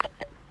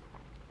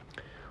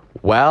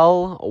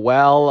Well,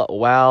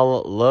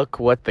 look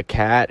what the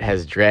cat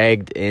has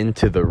dragged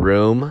into the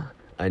room.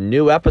 A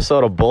new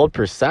episode of Bold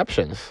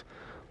Perceptions.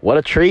 What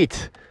a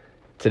treat.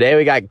 Today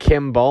we got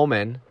Kim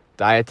Bowman,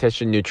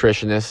 dietitian,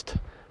 nutritionist,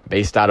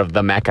 based out of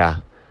the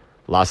Mecca,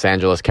 Los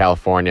Angeles,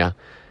 California.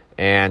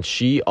 And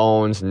she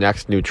owns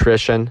Next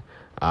Nutrition,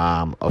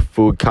 a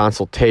food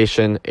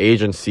consultation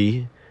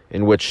agency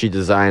in which she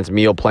designs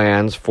meal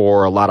plans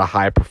for a lot of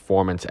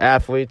high-performance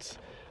athletes,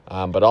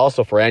 but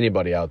also for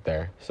anybody out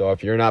there. So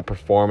if you're not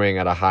performing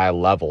at a high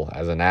level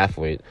as an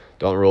athlete,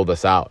 don't rule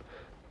this out,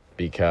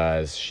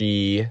 because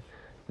she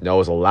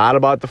knows a lot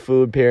about the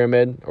food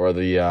pyramid, or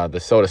the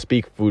so to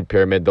speak food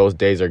pyramid. Those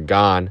days are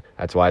gone.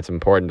 That's why it's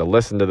important to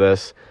listen to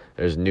this.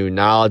 There's new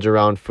knowledge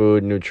around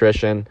food,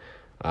 nutrition.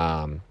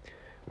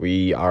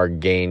 We are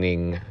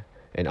gaining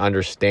an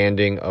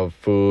understanding of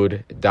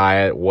food,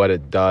 diet, what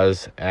it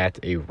does at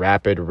a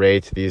rapid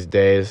rate these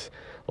days.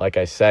 Like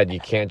I said, you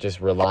can't just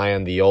rely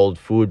on the old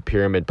food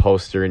pyramid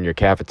poster in your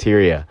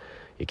cafeteria.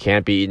 You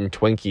can't be eating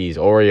Twinkies,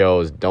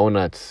 Oreos,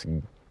 donuts,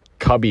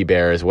 Cubby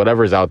Bears,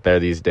 whatever's out there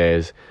these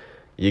days.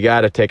 You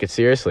got to take it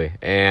seriously,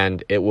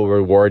 and it will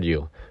reward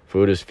you.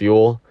 Food is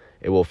fuel.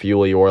 It will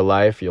fuel your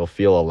life. You'll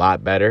feel a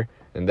lot better.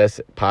 And this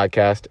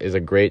podcast is a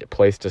great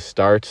place to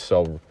start.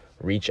 So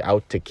reach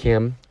out to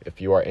Kim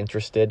if you are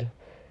interested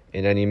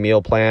in any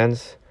meal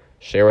plans.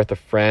 Share with a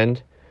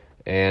friend.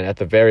 And at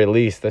the very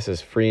least, this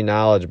is free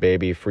knowledge,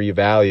 baby, free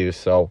value.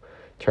 So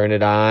turn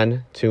it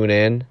on, tune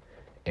in,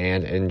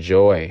 and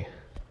enjoy.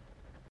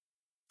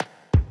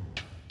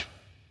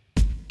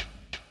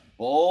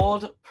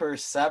 Bold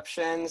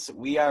Perceptions,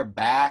 we are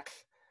back.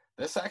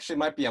 This actually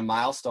might be a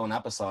milestone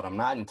episode. I'm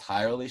not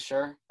entirely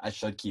sure. I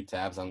should keep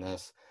tabs on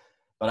this.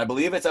 But I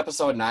believe it's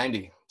episode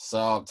 90.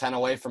 So 10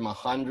 away from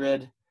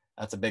 100.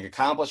 That's a big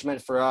accomplishment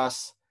for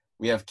us.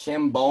 We have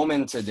Kim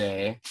Bowman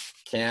today.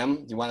 Kim,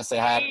 do you want to say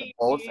hi to the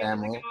Bold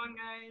family?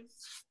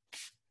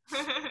 How's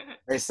it going, guys?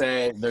 They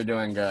say they're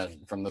doing good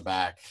from the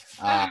back.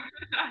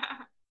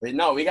 But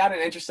no, we got an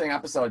interesting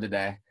episode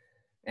today.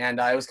 And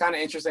it was kind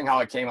of interesting how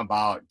it came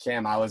about.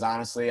 Kim, I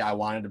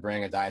wanted to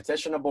bring a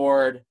dietitian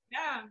aboard.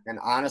 Yeah. And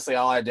honestly,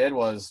 all I did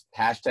was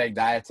hashtag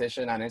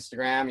dietitian on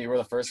Instagram. You were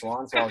the first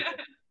one. So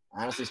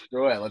honestly,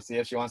 screw it. Let's see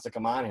if she wants to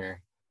come on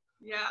here.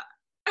 Yeah.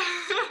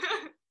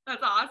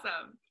 That's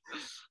awesome.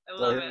 I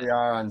love it. Here we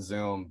are on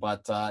Zoom.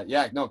 But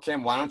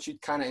Kim, why don't you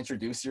kind of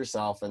introduce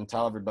yourself and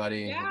tell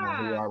everybody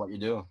who you are, what you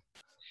do.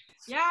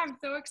 Yeah, I'm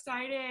so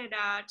excited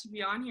to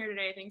be on here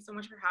today. Thanks so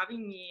much for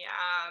having me.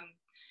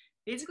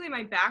 Basically,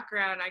 my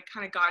background, I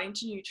kind of got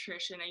into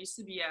nutrition. I used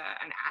to be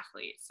an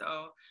athlete.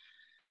 So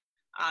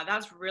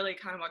that's really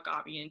kind of what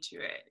got me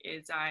into it.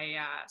 Is I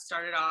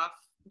started off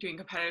doing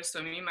competitive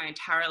swimming my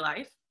entire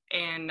life.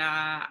 And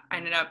I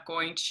ended up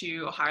going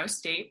to Ohio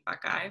State,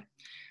 Buckeye,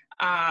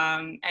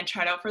 and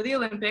tried out for the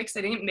Olympics.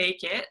 I didn't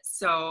make it.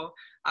 So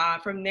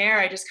from there,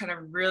 I just kind of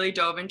really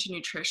dove into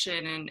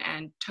nutrition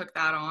and took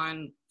that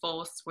on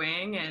full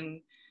swing,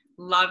 and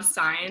love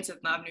science and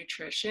love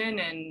nutrition,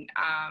 and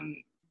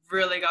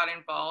really got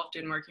involved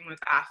in working with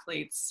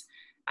athletes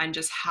and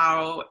just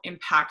how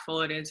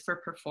impactful it is for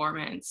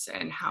performance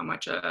and how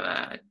much of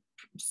a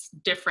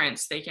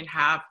difference they can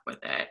have with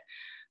it.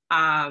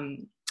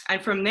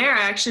 And from there,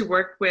 I actually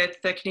worked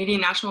with the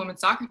Canadian national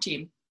women's soccer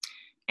team,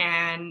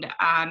 and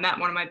met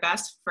one of my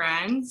best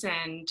friends,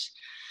 and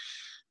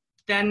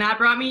then that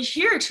brought me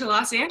here to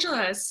Los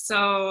Angeles.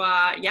 So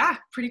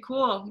pretty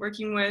cool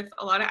working with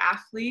a lot of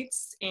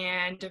athletes,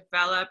 and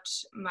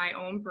developed my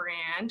own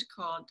brand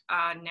called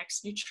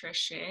Next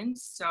Nutrition.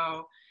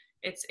 So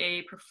it's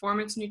a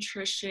performance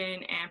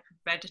nutrition and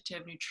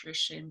preventative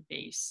nutrition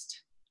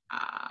based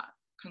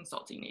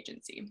consulting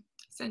agency,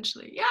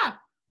 essentially. Yeah.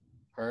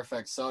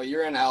 Perfect. So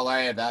you're in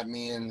LA. That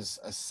means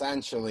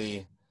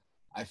essentially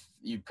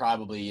you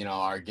probably,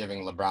 are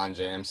giving LeBron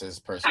James his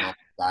personal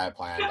diet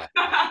plan.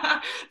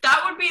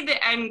 That would be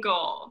the end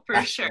goal,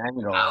 for sure.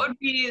 That would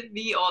be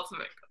the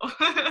ultimate goal.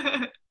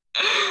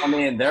 I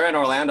mean, they're in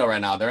Orlando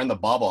right now. They're in the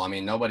bubble. I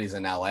mean, nobody's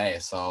in LA.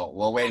 So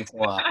we'll wait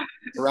until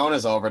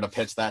Corona's over to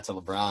pitch that to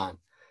LeBron.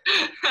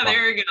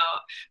 There we go.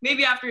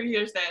 Maybe after he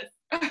hears this.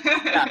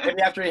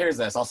 Maybe after he hears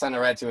this. I'll send it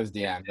right to his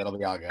DM. It'll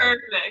be all good.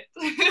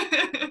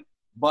 Perfect.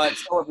 But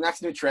so with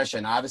Next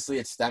Nutrition, obviously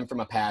it stemmed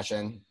from a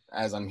passion,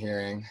 as I'm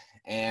hearing.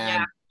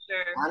 And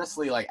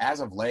honestly, like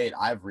as of late,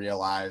 I've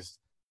realized,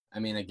 I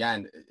mean,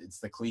 again, it's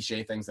the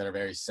cliche things that are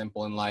very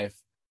simple in life.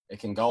 It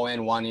can go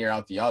in one ear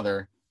out the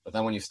other, but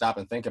then when you stop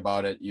and think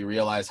about it, you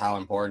realize how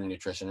important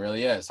nutrition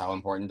really is, how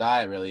important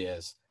diet really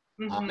is.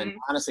 And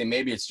honestly,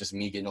 maybe it's just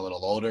me getting a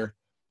little older.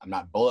 I'm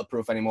not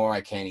bulletproof anymore.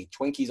 I can't eat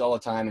Twinkies all the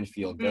time and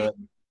feel good.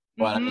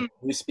 But I mean,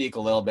 you speak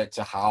a little bit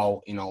to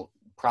how,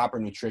 proper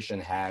nutrition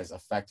has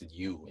affected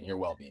you and your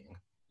well-being.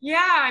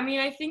 Yeah, I mean,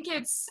 I think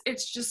it's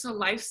just a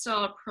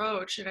lifestyle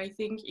approach. And I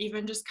think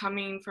even just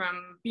coming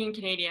from being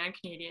Canadian, I'm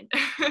Canadian,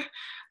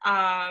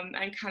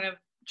 and kind of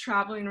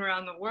traveling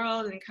around the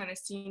world and kind of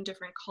seeing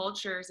different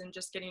cultures and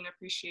just getting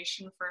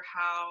appreciation for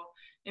how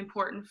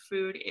important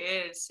food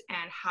is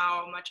and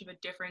how much of a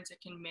difference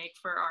it can make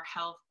for our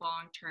health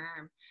long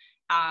term.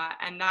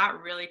 And that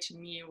really, to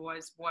me,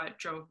 was what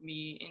drove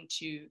me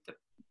into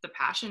the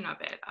passion of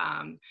it.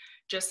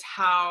 Just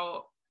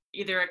how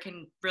either it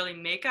can really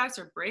make us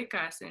or break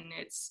us. And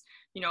it's,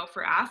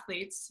 for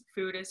athletes,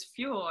 food is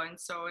fuel. And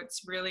so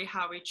it's really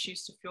how we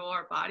choose to fuel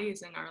our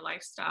bodies and our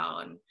lifestyle.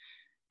 And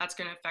that's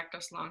going to affect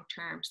us long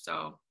term.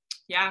 So,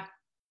 yeah.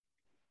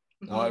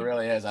 No, it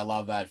really is. I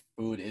love that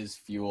food is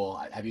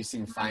fuel. Have you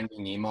seen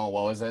Finding Nemo?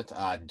 What was it?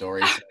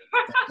 Dory said,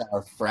 "Fish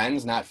are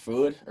friends, not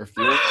food or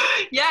fuel."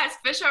 Yes,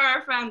 fish are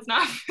our friends,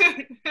 not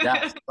food.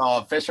 Yes.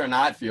 So fish are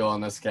not fuel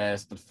in this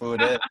case, but food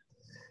is.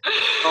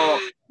 So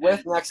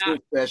with Next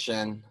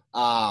Nutrition,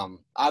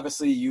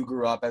 obviously you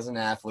grew up as an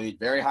athlete,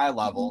 very high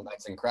level.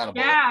 That's incredible.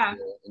 Yeah.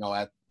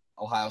 At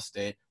Ohio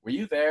State. Were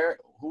you there?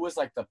 Who was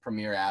like the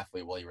premier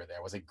athlete while you were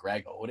there? Was it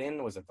Greg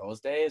Oden? Was it those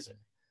days?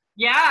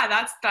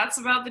 Yeah, that's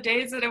about the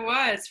days that it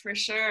was, for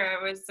sure.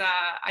 It was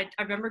I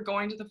remember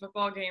going to the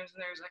football games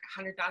and there was like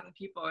 100,000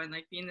 people, and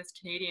like being this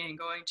Canadian and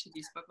going to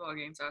these football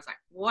games, I was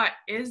like, what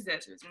is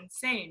this? It was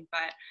insane,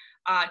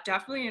 but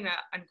definitely an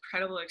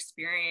incredible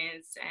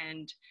experience.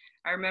 And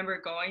I remember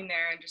going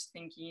there and just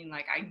thinking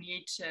like, I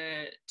need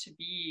to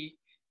be,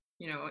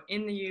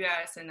 in the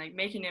US and like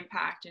make an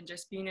impact. And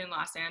just being in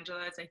Los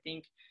Angeles, I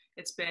think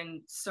it's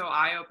been so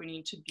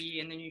eye-opening to be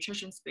in the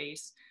nutrition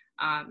space.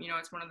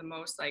 It's one of the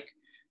most like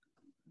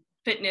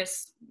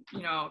fitness,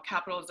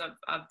 capitals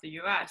of the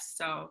US.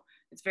 So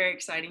it's very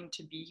exciting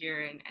to be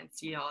here and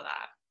see all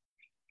that.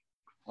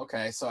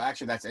 Okay, so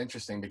actually that's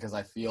interesting because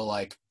I feel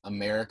like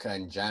America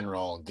in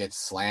general gets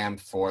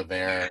slammed for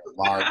their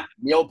large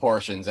meal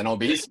portions and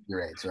obesity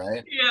rates,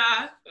 right?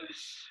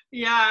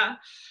 Yeah.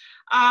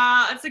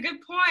 It's a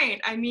good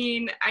point. I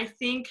mean, I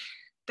think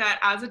that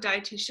as a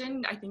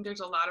dietitian, I think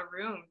there's a lot of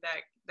room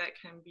that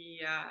can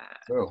be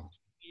True.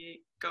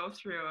 go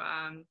through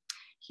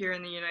here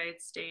in the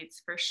United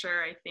States, for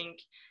sure. I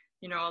think,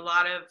 a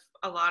lot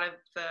of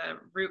the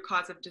root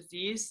cause of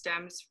disease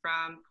stems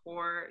from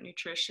poor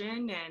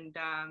nutrition, and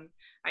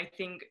I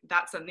think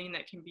that's something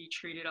that can be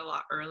treated a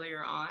lot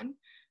earlier on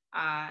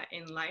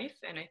in life.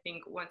 And I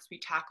think once we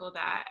tackle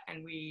that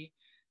and we,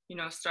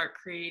 start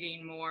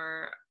creating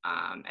more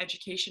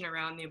education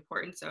around the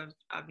importance of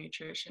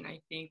nutrition,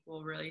 I think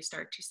we'll really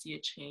start to see a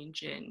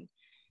change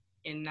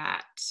in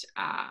that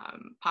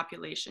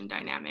population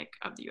dynamic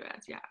of the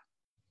US. Yeah.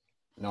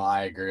 No,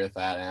 I agree with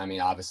that. And I mean,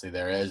 obviously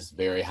there is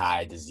very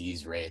high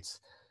disease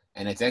rates.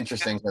 And it's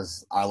interesting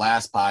because our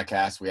last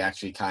podcast, we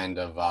actually kind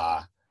of,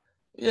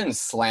 we didn't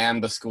slam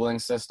the schooling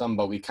system,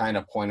 but we kind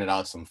of pointed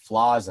out some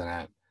flaws in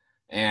it.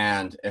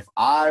 And if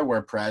I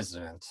were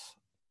president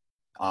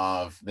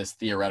of this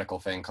theoretical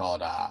thing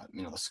called,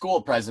 the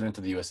school president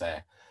of the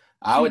USA,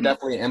 I would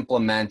definitely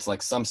implement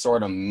like some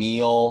sort of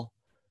meal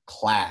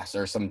class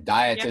or some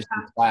dietitian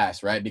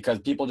class, right? Because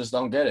people just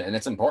don't get it, and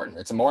it's important.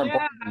 It's more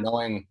important than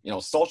knowing,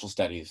 social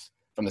studies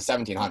from the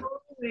 1700s.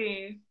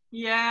 Totally.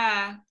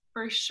 Yeah,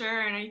 for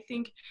sure. And I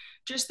think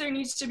just there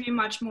needs to be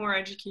much more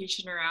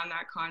education around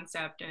that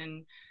concept.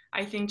 And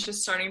I think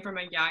just starting from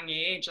a young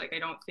age, like I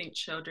don't think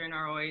children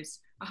are always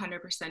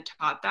 100%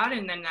 taught that,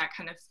 and then that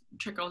kind of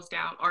trickles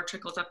down or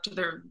trickles up to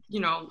their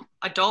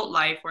adult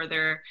life where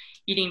they're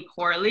eating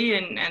poorly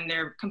and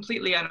they're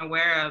completely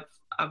unaware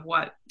of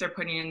what they're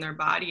putting in their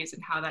bodies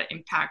and how that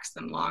impacts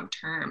them long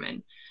term.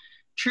 And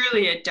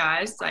truly it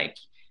does. Like,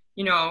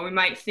 we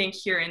might think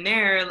here and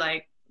there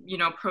like,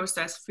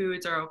 processed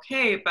foods are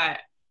okay, but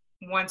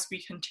once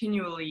we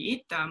continually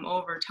eat them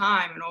over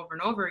time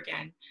and over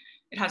again,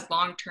 it has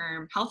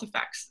long-term health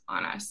effects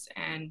on us,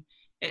 and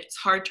it's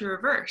hard to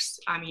reverse.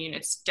 I mean,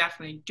 it's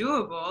definitely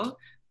doable,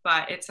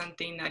 but it's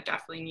something that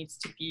definitely needs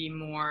to be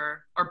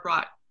more or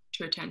brought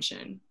to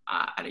attention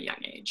at a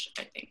young age,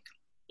 I think.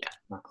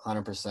 Yeah.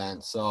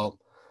 100%. So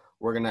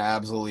we're going to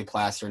absolutely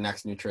plaster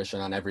Next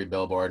Nutrition on every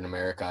billboard in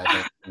America.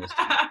 I think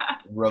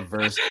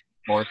reverse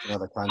fortune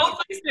of the country.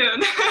 Hopefully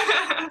soon.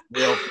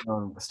 Real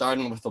soon.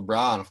 Starting with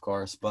LeBron, of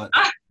course. But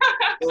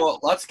so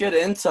let's get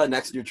into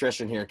Next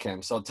Nutrition here,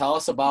 Kim. So tell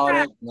us about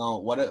it.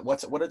 What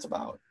it's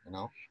about,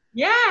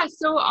 Yeah,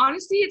 so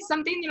honestly, it's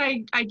something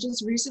that I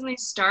just recently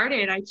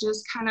started. I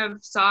just kind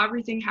of saw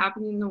everything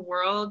happening in the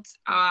world,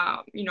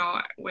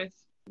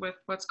 with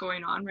what's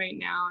going on right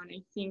now. And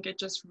I think it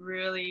just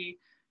really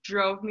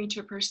drove me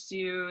to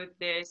pursue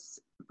this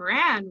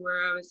brand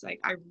where I was like,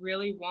 I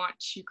really want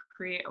to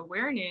create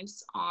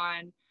awareness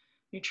on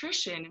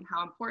nutrition and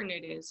how important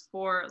it is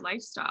for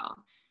lifestyle.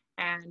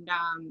 And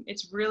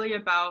it's really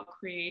about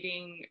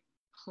creating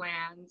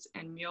plans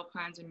and meal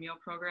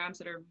programs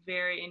that are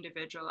very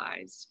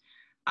individualized.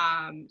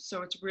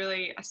 So it's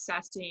really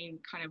assessing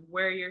kind of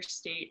where your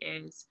state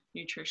is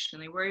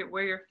nutritionally,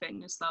 where your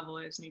fitness level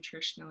is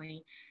nutritionally,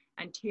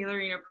 and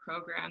tailoring a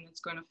program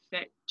that's going to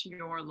fit to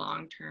your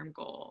long-term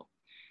goal.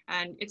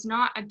 And it's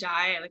not a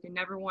diet. Like I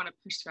never want to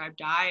prescribe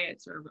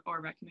diets or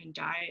recommend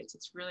diets.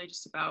 It's really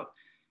just about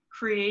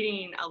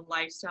creating a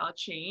lifestyle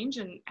change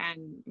and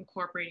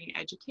incorporating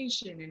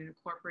education and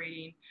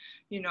incorporating,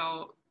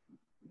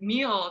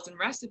 meals and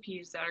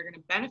recipes that are going to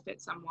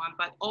benefit someone,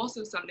 but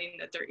also something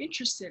that they're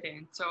interested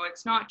in. So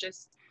it's not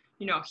just,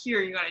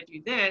 here, you got to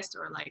do this,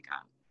 or like,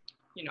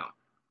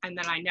 and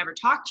then I never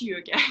talk to you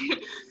again.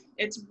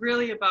 It's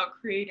really about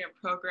creating a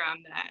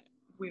program that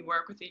we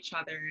work with each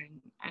other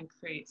and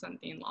create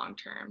something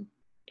long-term.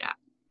 Yeah.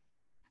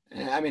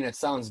 And I mean, it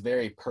sounds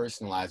very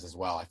personalized as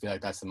well. I feel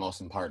like that's the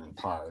most important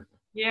part.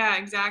 Yeah,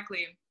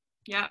 exactly.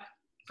 Yeah,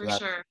 for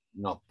sure.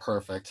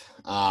 Perfect.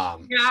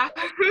 Yeah.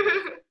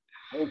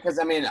 Because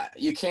I mean,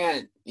 you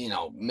can't,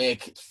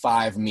 make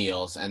 5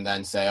 meals and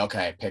then say,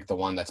 okay, pick the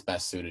one that's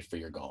best suited for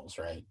your goals,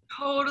 right?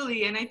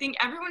 Totally. And I think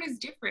everyone is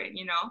different.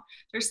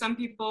 There's some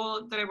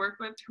people that I work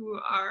with who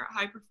are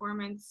high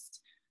performance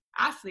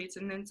athletes,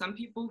 and then some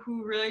people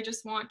who really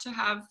just want to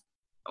have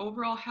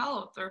overall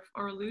health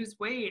or lose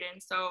weight.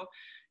 And so,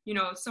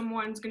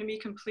 someone's going to be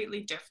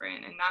completely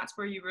different. And that's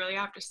where you really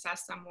have to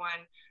assess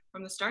someone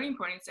from the starting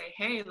point and say,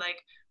 hey, like,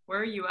 where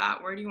are you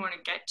at? Where do you want to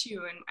get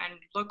to? And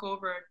look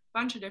over a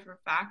bunch of different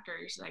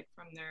factors, like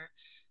from their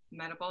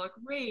metabolic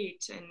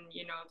rate and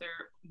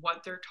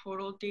what their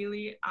total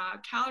daily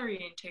calorie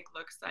intake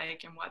looks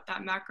like, and what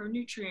that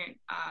macronutrient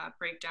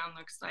breakdown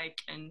looks like.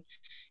 And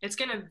it's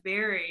going to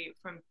vary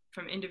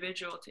from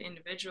individual to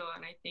individual.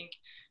 And I think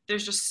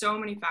there's just so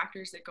many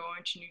factors that go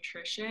into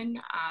nutrition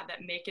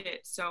that make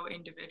it so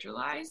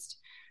individualized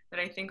that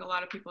I think a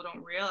lot of people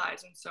don't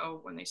realize. And so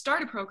when they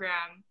start a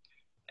program,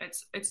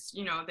 it's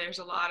there's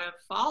a lot of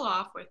fall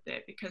off with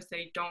it because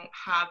they don't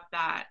have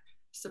that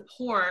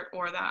support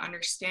or that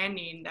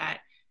understanding that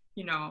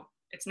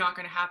it's not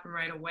going to happen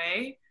right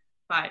away,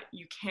 but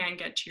you can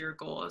get to your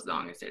goal as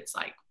long as it's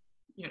like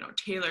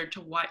tailored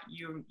to what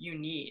you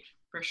need,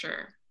 for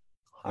sure.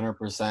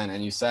 100%.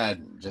 And you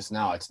said just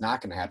now it's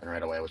not going to happen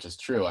right away, which is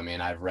true. I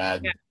mean, I've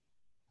read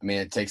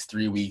it takes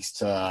 3 weeks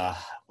to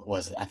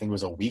I think it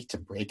was a week to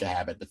break a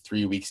habit, but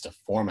 3 weeks to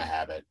form a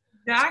habit.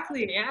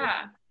 Exactly.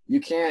 Yeah. You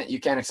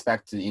can't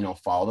expect to,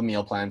 follow the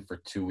meal plan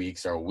for 2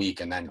 weeks or a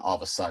week and then all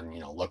of a sudden,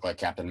 look like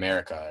Captain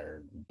America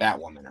or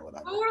Batwoman or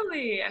whatever.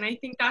 Totally. And I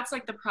think that's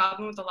like the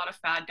problem with a lot of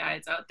fad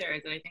diets out there,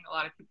 is that I think a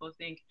lot of people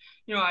think,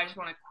 I just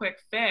want a quick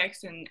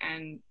fix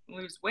and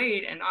lose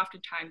weight. And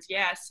oftentimes,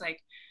 yes,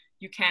 like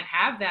you can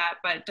have that,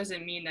 but it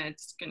doesn't mean that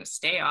it's going to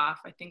stay off.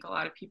 I think a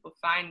lot of people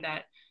find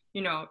that,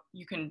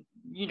 you can,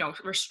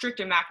 restrict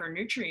a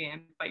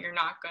macronutrient, but you're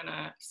not going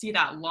to see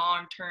that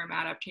long-term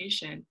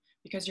adaptation,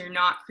 because you're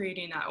not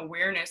creating that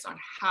awareness on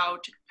how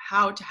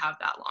to have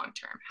that long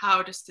term,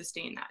 how to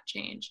sustain that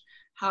change,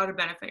 how to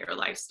benefit your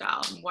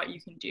lifestyle, and what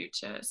you can do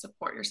to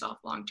support yourself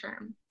long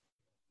term.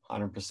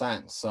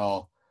 100%.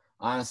 So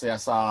honestly, I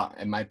saw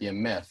it might be a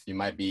myth. You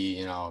might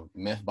be,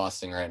 myth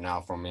busting right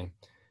now for me.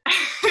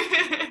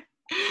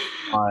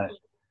 But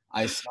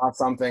I saw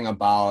something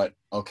about,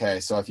 okay,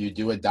 so if you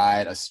do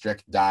a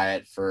strict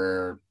diet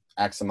for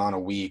X amount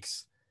of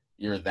weeks,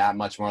 you're that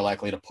much more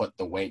likely to put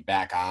the weight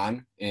back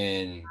on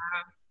in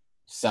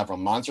several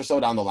months or so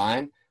down the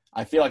line.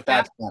 I feel like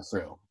that's not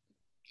true.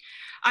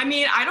 I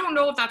mean, I don't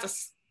know if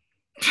that's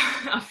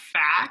a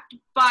fact,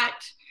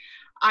 but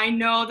I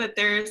know that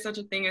there is such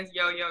a thing as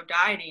yo-yo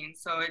dieting.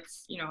 So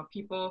it's,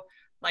 people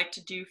like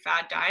to do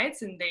fad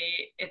diets, and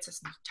it's a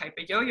type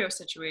of yo-yo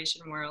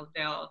situation where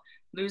they'll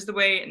lose the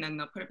weight and then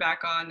they'll put it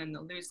back on and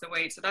they'll lose the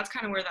weight. So that's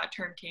kind of where that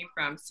term came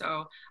from.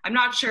 So I'm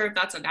not sure if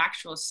that's an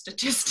actual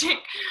statistic,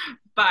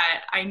 but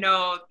I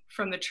know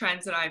from the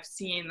trends that I've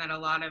seen that a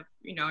lot of,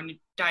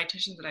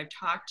 dietitians that I've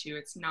talked to,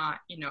 it's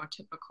not, a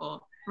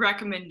typical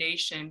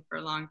recommendation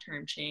for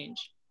long-term change.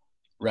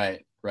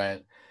 Right.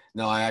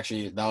 No, I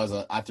threw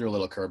a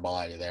little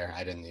curveball at you there.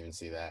 I didn't even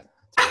see that.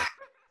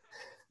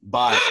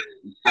 But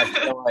I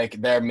feel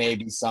like there may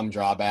be some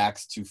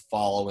drawbacks to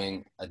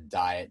following a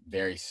diet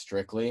very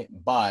strictly.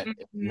 But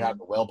if you have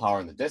the willpower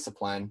and the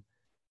discipline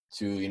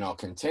to,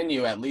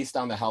 continue at least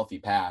on the healthy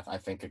path, I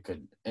think it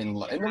could, in the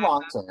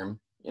long term,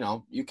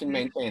 you can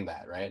maintain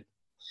that, right?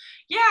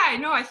 Yeah,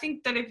 no, I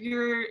think that if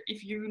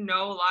you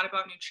know a lot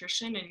about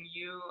nutrition and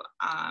you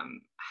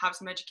have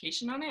some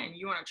education on it and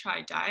you want to try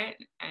a diet,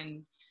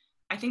 and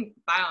I think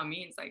by all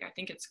means, like, I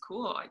think it's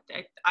cool.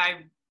 I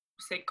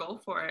say go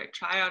for it.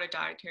 Try out a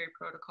dietary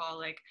protocol.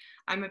 Like,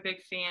 I'm a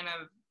big fan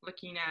of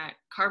looking at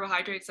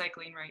carbohydrate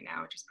cycling right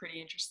now, which is pretty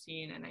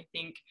interesting. And I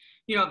think,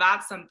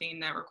 that's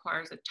something that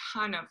requires a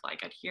ton of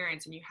like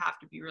adherence, and you have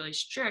to be really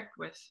strict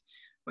with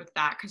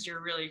that, because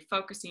you're really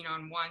focusing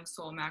on one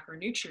sole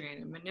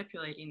macronutrient and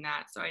manipulating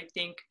that. So I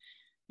think,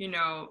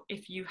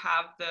 if you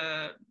have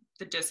the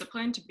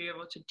discipline to be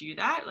able to do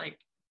that, like,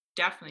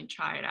 definitely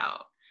try it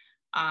out.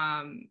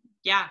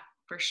 Yeah,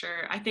 for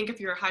sure. I think if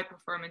you're a high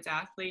performance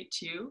athlete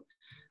too,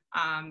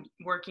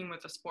 working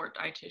with a sport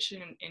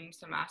dietitian in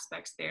some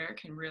aspects there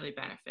can really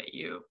benefit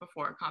you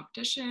before a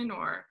competition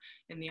or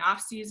in the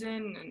off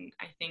season. And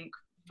I think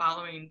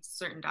following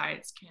certain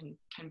diets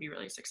can be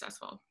really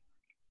successful.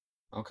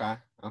 Okay.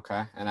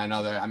 And I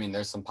know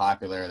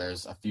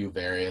there's a few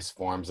various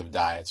forms of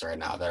diets right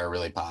now that are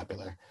really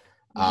popular.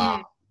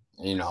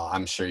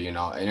 I'm sure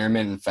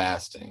intermittent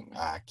fasting,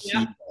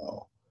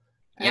 keto,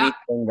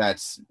 anything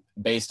that's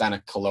based on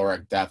a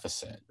caloric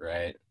deficit,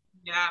 right?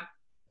 Yeah,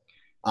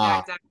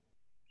 exactly.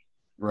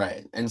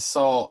 Right. And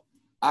so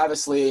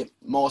obviously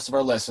most of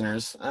our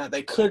listeners,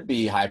 they could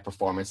be high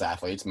performance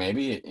athletes.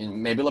 Maybe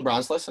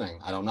LeBron's listening.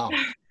 I don't know,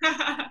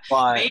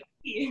 but Maybe.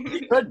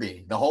 he could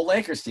be. The whole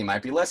Lakers team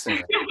might be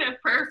listening.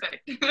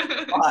 Perfect.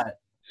 But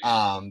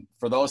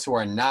for those who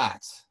are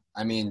not,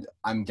 I mean,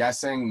 I'm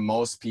guessing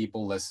most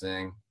people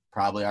listening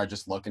probably are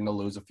just looking to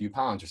lose a few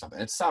pounds or something.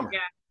 It's summer. Yeah.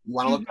 You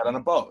want to look good on a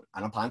boat,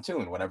 on a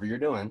pontoon, whatever you're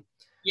doing.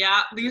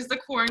 Yeah, lose the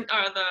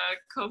the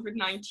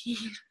COVID-19.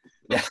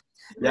 Yeah,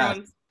 yeah,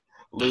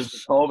 lose the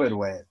COVID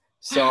weight.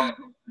 So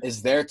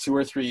is there 2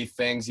 or 3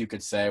 things you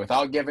could say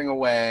without giving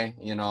away,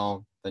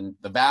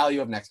 the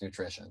value of Next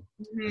Nutrition?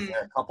 Is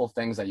there a couple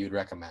things that you'd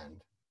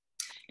recommend?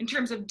 In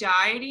terms of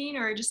dieting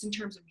or just in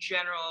terms of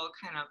general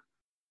kind of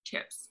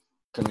tips?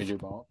 Can we do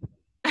both?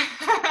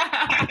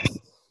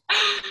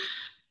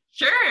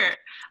 Sure.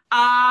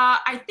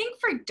 I think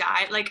for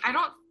diet, I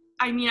don't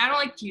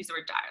like to use the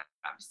word diet,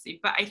 obviously,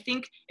 but I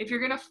think if you're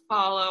going to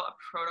follow a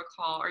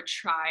protocol or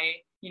try,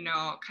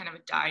 kind of a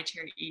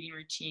dietary eating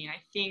routine,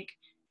 I think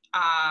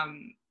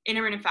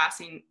intermittent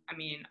fasting,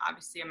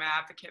 obviously I'm an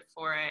advocate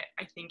for it.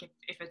 I think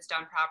if it's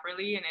done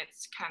properly and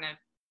it's kind of,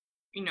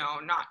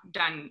 not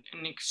done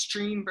an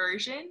extreme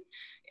version,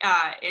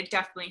 it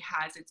definitely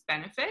has its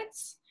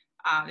benefits.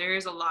 There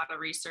is a lot of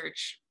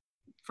research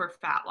for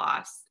fat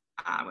loss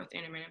with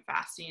intermittent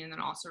fasting and then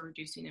also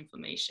reducing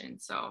inflammation.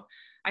 So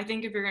I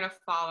think if you're going to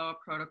follow a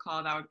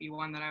protocol, that would be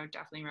one that I would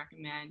definitely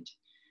recommend.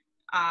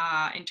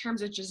 In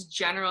terms of just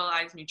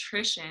generalized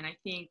nutrition, I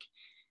think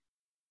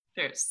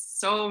there's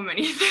so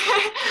many things.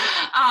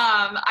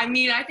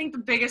 I think the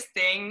biggest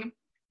thing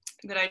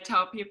that I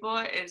tell people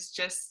is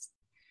just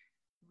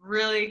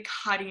really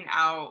cutting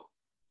out,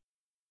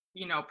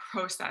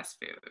 processed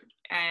food.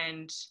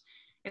 And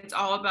it's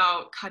all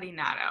about cutting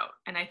that out.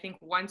 And I think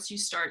once you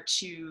start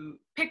to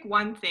pick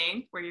one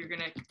thing that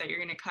you're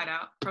gonna cut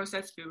out,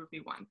 processed food would be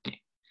one thing.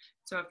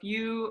 So if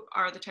you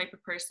are the type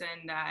of person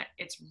that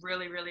it's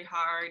really, really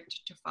hard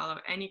to follow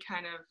any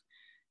kind of,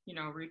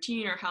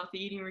 routine or healthy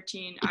eating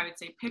routine, I would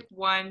say pick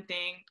one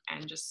thing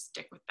and just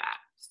stick with that.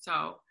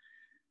 So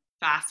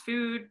fast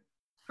food,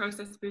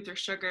 processed foods, or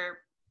sugar,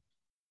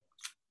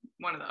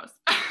 one of those.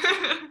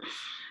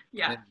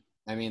 Yeah.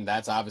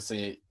 That's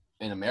obviously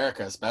in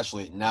America,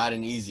 especially, not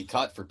an easy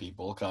cut for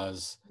people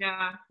because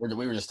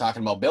we were just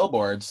talking about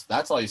billboards.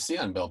 That's all you see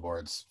on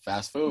billboards: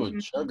 fast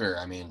food, sugar.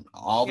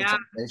 All the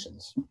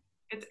temptations.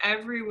 It's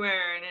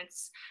everywhere, and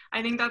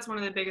I think that's one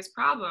of the biggest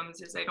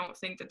problems is I don't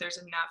think that there's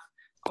enough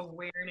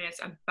awareness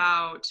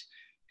about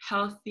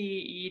healthy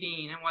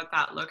eating and what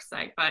that looks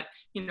like. But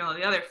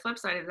the other flip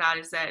side of that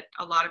is that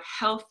a lot of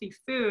healthy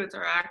foods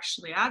are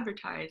actually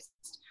advertised,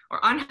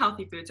 or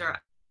unhealthy foods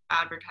are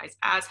advertised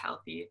as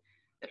healthy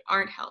that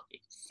aren't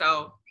healthy.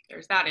 So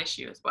there's that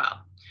issue as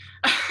well.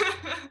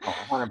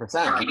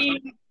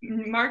 100%.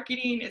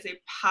 Marketing is a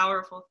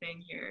powerful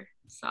thing here.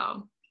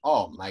 So.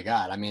 Oh my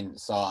God.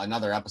 So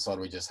another episode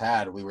we just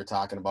had, we were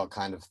talking about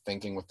kind of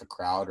thinking with the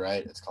crowd,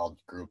 right? It's called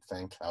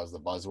groupthink. That was the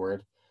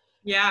buzzword.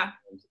 Yeah.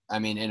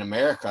 In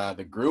America,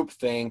 the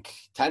groupthink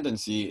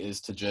tendency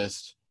is to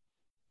just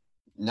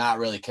not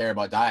really care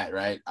about diet,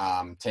 right?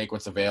 Take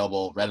what's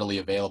readily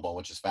available,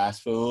 which is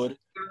fast food,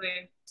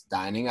 it's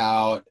dining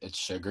out, it's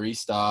sugary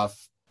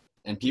stuff.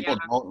 And people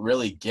don't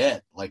really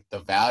get the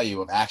value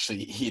of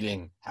actually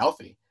eating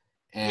healthy.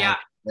 And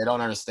they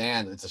don't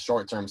understand it's a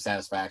short-term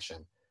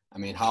satisfaction.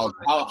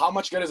 How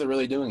much good is it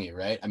really doing you,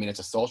 right? It's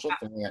a social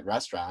thing at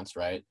restaurants,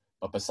 right?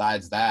 But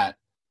besides that,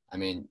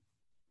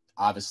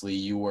 obviously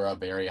you were a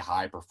very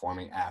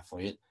high-performing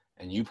athlete,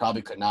 and you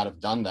probably could not have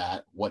done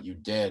what you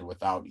did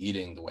without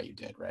eating the way you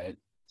did, right?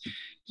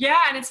 Yeah,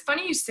 and it's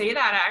funny you say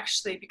that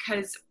actually,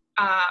 because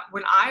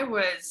when I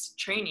was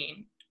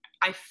training,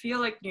 I feel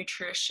like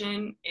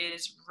nutrition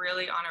is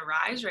really on a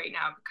rise right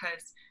now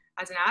because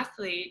as an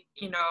athlete,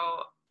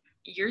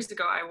 years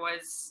ago, I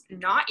was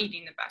not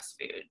eating the best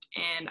food.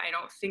 And I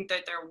don't think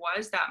that there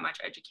was that much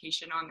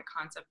education on the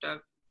concept of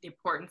the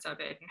importance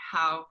of it and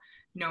how,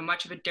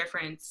 much of a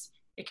difference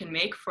it can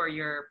make for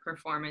your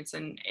performance.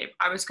 And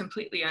I was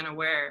completely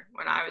unaware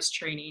when I was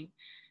training.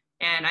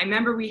 And I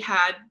remember we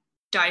had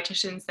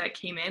dietitians that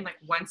came in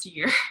once a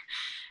year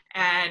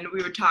and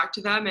we would talk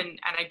to them. And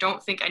I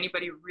don't think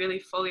anybody really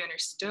fully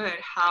understood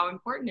how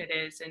important it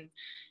is. And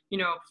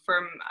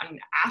from an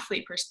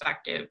athlete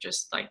perspective,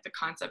 just the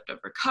concept of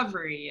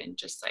recovery and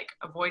just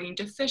avoiding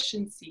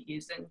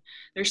deficiencies. And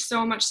there's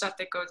so much stuff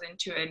that goes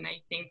into it. And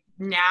I think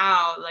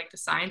now the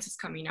science is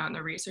coming out and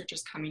the research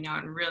is coming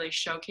out and really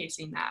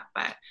showcasing that.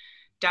 But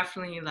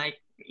definitely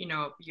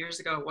years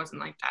ago, it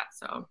wasn't like that.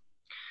 So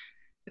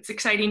it's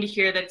exciting to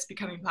hear that it's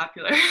becoming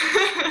popular.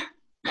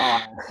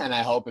 And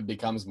I hope it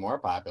becomes more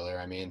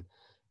popular.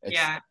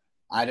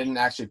 I didn't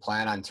actually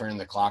plan on turning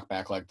the clock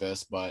back like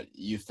this, but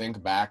you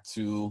think back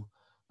to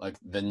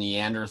the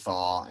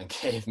Neanderthal and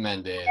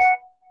cavemen days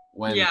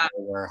when they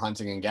were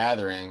hunting and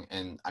gathering.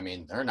 And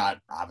they're not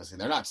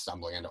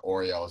stumbling into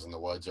Oreos in the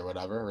woods or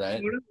whatever,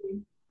 right?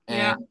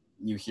 And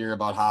you hear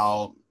about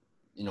how,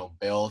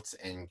 built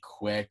and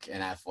quick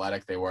and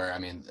athletic they were.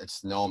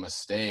 It's no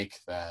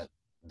mistake that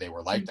they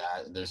were like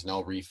that. There's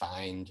no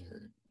refined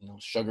or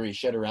sugary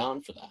shit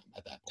around for them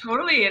at that point.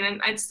 Totally.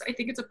 And I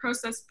think it's a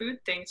processed food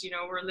things.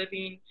 We're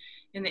living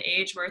in the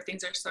age where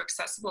things are so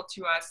accessible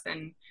to us,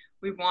 and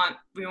we want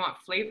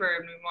flavor,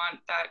 and we want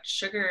that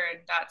sugar,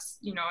 and that's,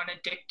 an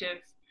addictive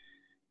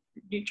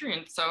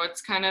nutrient. So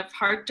it's kind of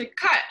hard to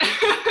cut.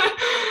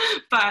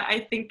 But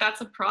I think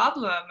that's a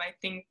problem. I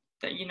think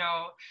that,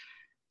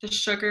 the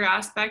sugar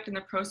aspect and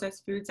the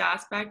processed foods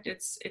aspect,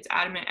 it's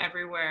adamant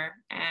everywhere.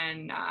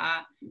 And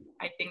I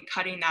think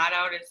cutting that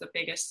out is the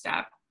biggest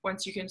step.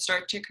 Once you can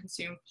start to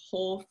consume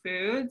whole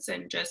foods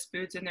and just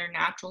foods in their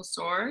natural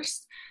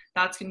source,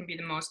 that's going to be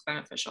the most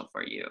beneficial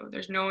for you.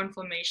 There's no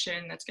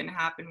inflammation that's going to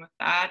happen with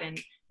that. And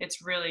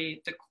it's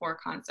really the core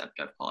concept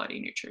of quality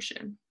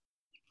nutrition.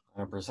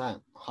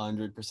 100%.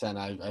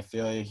 I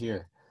feel you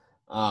here.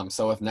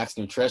 So with Next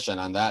Nutrition,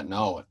 on that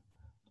note,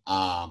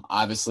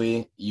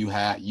 obviously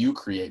you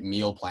create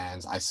meal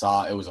plans. I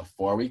saw it was a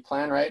 4-week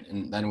plan, right?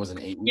 And then it was an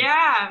 8-week.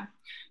 Yeah.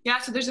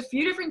 So there's a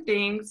few different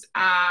things.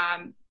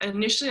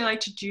 Initially, I like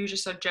to do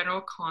just a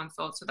general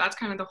consult. So that's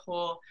kind of the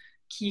whole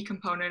key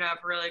component of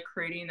really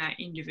creating that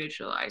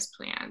individualized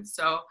plan.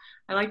 So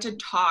I like to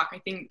talk. I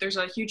think there's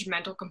a huge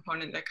mental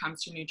component that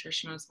comes to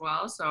nutrition as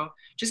well. So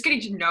just getting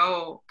to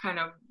know kind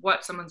of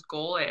what someone's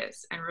goal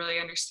is and really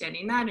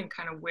understanding that and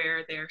kind of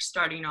where they're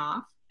starting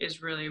off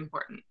is really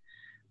important.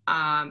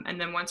 And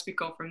then once we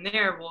go from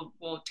there,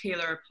 we'll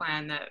tailor a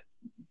plan that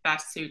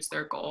best suits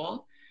their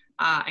goal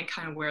and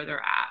kind of where they're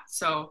at.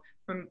 So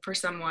for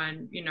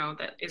someone,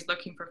 that is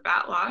looking for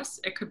fat loss,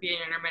 it could be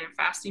an intermittent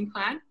fasting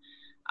plan.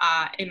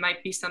 It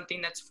might be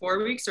something that's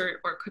 4 weeks or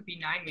it could be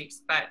 9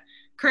 weeks. But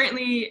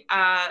currently,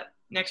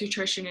 Next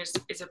Nutrition is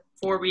a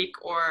 4-week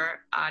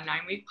or a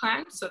 9-week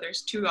plan. So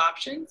there's 2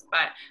 options,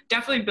 but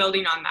definitely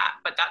building on that.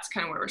 But that's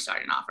kind of where we're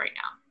starting off right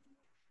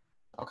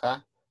now.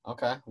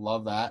 Okay.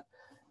 Love that.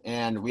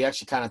 And we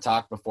actually kind of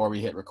talked before we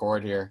hit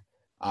record here.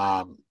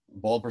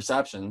 Bold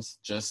Perceptions,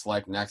 just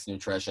like Next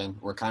Nutrition,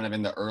 we're kind of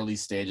in the early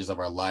stages of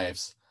our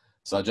lives.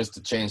 So just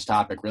to change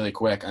topic really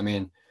quick, I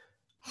mean,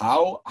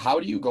 how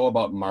do you go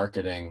about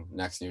marketing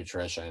Next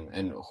Nutrition,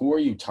 and who are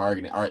you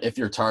targeting, or if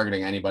you're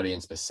targeting anybody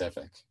in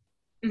specific?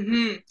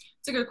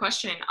 It's a good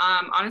question.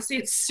 Honestly,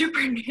 it's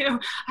super new.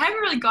 I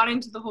haven't really got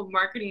into the whole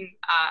marketing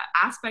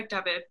aspect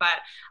of it, but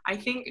I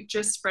think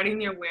just spreading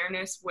the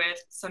awareness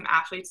with some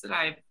athletes that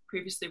I've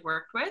previously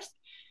worked with,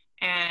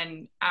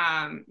 and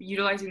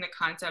utilizing the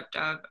concept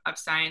of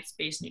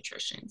science-based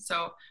nutrition.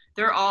 So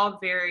they're all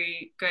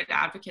very good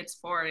advocates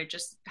for it.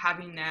 Just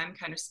having them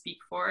kind of speak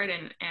for it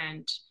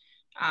and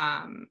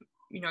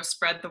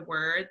spread the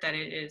word that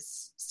it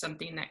is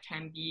something that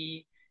can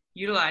be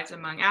utilized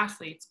among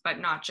athletes, but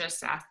not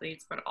just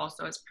athletes, but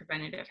also as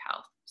preventative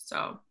health.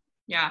 So,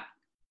 yeah.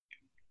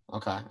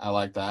 Okay, I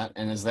like that.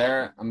 And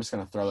I'm just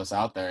going to throw this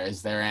out there,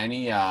 is there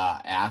any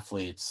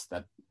athletes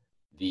that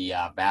the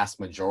vast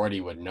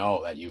majority would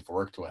know that you've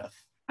worked with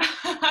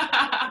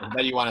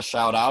that you want to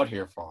shout out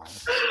here for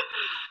us?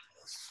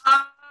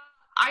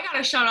 I got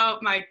to shout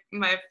out my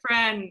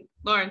friend,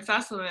 Lauren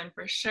Sesselman,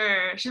 for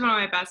sure. She's one of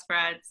my best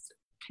friends,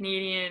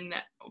 Canadian,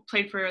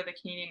 played for the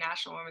Canadian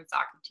national women's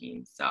soccer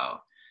team. So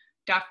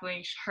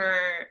definitely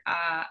her,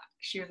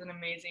 she was an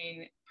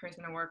amazing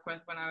person to work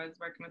with when I was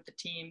working with the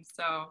team.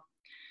 So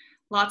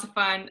lots of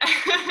fun.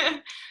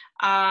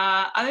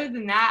 Other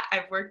than that,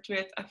 I've worked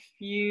with a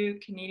few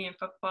Canadian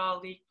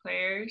Football League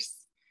players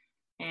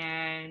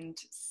and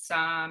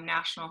some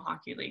National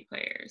Hockey League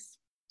players.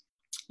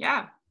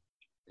 Yeah.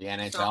 The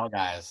NHL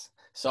guys.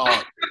 So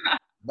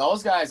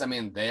those guys, I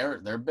mean, they're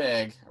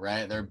big,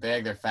 right? They're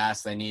big, they're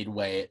fast, they need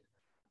weight.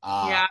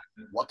 Yeah.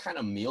 What kind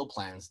of meal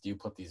plans do you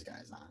put these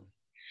guys on?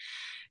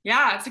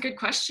 Yeah, it's a good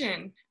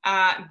question.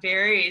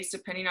 Varies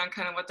depending on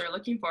kind of what they're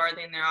looking for. Are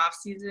they in their off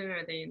season, or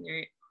are they in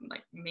their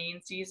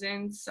main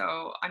season?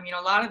 So, I mean,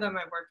 a lot of them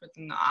I worked with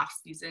in the off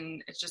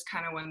season. It's just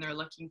kind of when they're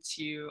looking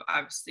to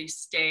obviously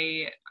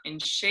stay in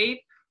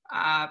shape,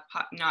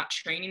 not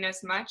training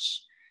as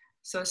much.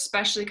 So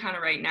especially kind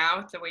of right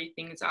now with the way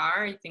things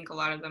are, I think a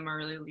lot of them are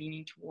really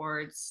leaning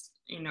towards,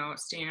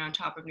 staying on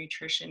top of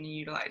nutrition and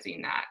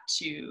utilizing that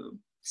to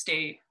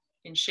stay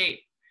in shape.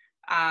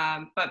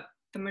 But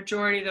the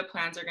majority of the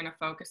plans are going to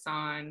focus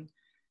on,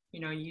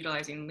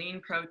 utilizing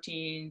lean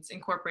proteins,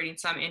 incorporating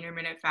some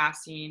intermittent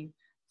fasting,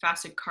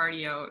 fasted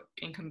cardio,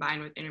 and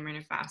combined with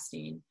intermittent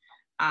fasting.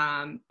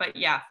 But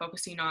yeah,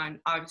 focusing on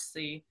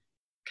obviously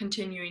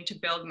continuing to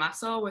build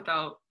muscle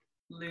without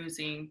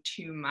losing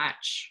too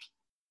much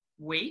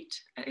weight,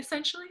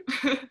 essentially.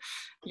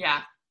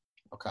 Yeah.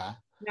 Okay.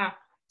 Yeah.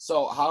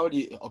 So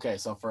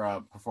so for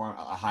a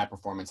high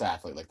performance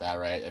athlete like that,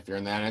 right? If you're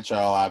in the NHL,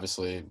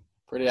 obviously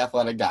pretty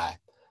athletic guy.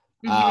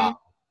 Mm-hmm.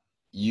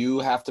 You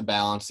have to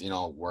balance,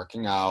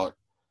 working out,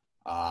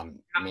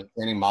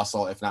 maintaining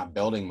muscle, if not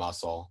building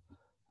muscle,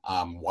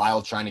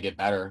 while trying to get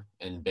better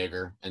and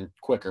bigger and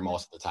quicker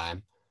most of the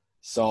time.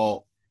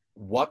 So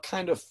what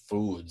kind of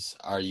foods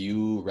are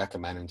you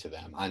recommending to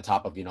them on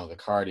top of, the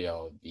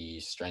cardio,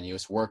 the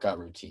strenuous workout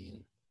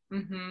routine?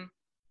 Mm-hmm.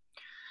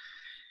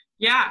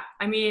 Yeah,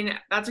 I mean,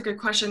 that's a good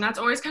question. That's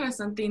always kind of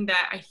something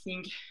that I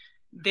think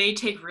they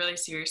take really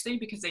seriously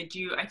because they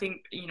do, I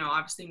think,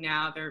 obviously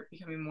now they're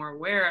becoming more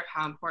aware of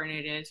how important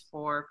it is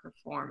for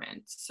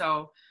performance.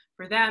 So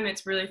for them,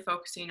 it's really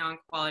focusing on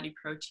quality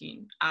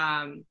protein.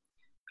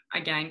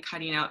 Again,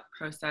 cutting out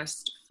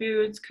processed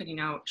foods, cutting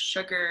out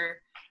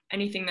sugar,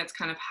 anything that's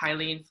kind of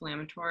highly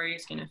inflammatory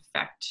is going to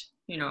affect,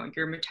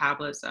 your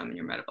metabolism and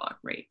your metabolic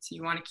rate. So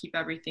you want to keep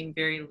everything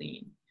very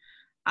lean.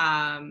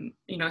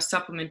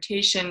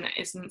 Supplementation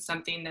isn't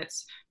something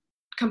that's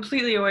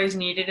completely always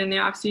needed in the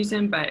off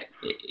season, but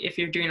if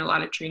you're doing a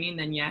lot of training,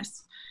 then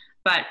yes.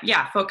 But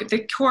yeah,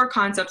 the core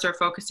concepts are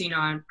focusing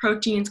on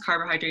proteins,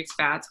 carbohydrates,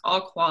 fats,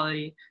 all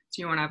quality.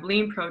 So you want to have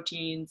lean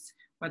proteins,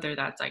 whether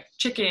that's like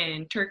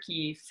chicken,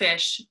 turkey,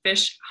 fish,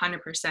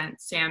 100%,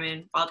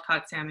 salmon, wild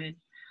caught salmon,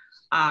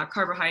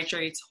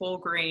 carbohydrates, whole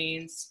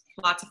grains,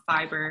 lots of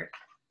fiber,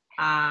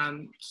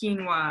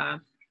 quinoa,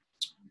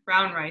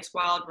 brown rice,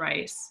 wild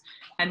rice,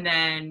 and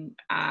then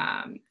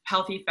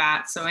healthy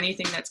fats. So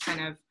anything that's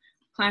kind of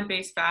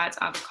plant-based fats,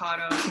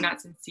 avocados,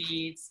 nuts and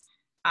seeds,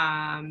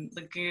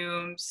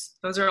 legumes,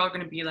 those are all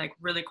going to be like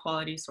really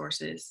quality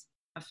sources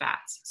of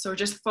fats. So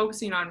just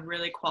focusing on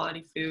really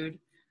quality food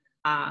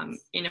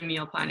in a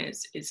meal plan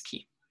is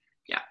key.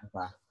 Yeah.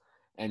 Okay.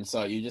 And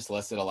so you just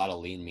listed a lot of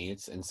lean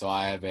meats, and so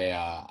I have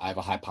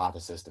a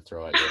hypothesis to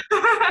throw at you.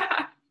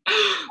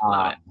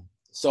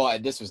 So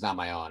this was not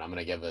my own. I'm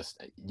gonna give this.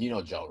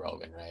 Joe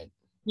Rogan, right?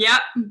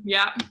 Yep.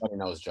 Everybody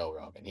knows Joe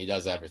Rogan. He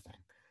does everything.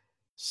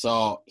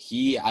 So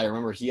I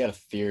remember he had a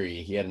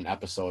theory. He had an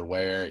episode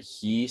where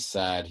he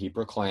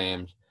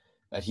proclaimed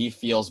that he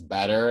feels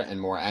better and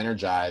more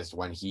energized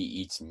when he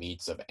eats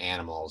meats of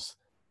animals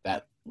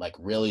that like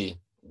really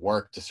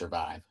work to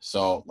survive.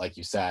 So like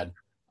you said,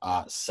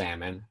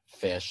 salmon,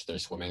 fish, they're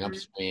swimming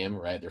upstream,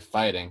 right? They're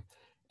fighting.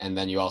 And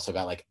then you also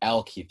got like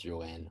elk he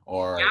threw in,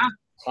 or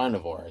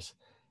carnivores.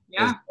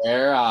 Yeah.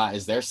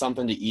 Is there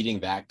something to eating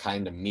that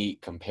kind of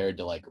meat compared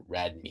to like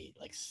red meat?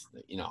 Like,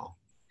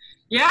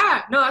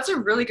 Yeah, no, that's a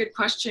really good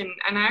question.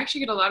 And I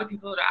actually get a lot of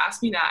people to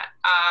ask me that.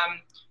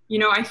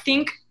 I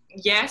think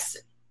yes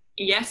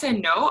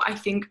and no. I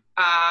think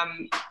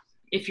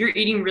if you're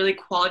eating really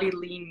quality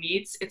lean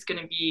meats, it's going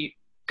to be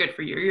good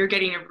for you. You're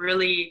getting a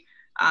really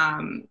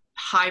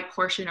high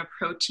portion of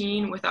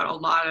protein without a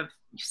lot of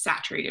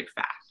saturated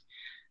fat.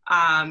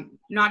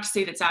 Not to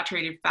say that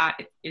saturated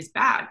fat is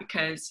bad,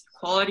 because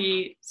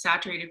quality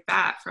saturated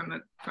fat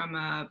from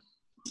a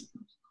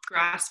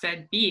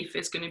grass-fed beef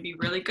is going to be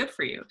really good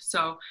for you.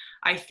 So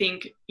I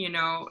think,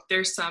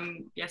 there's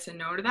some yes and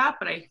no to that,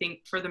 but I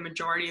think for the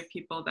majority of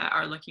people that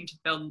are looking to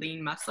build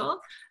lean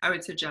muscle, I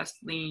would suggest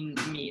lean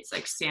meats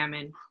like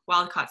salmon.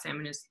 Wild caught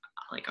salmon is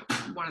like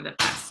one of the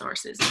best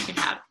sources. You can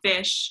have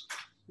fish,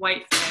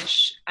 white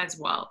fish as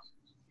well.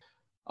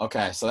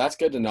 Okay, so that's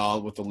good to know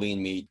with the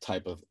lean meat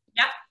type of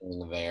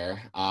thing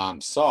there.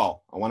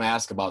 So I want to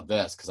ask about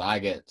this because I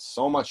get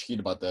so much heat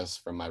about this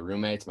from my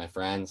roommates, my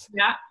friends,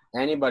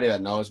 anybody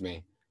that knows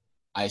me.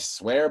 I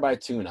swear by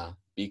tuna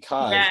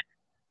because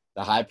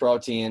the high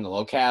protein, the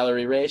low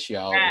calorie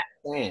ratio is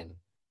insane.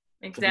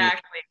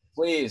 Exactly.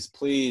 Please,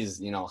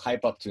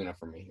 hype up tuna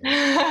for me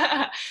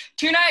here.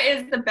 Tuna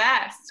is the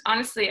best.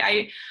 Honestly,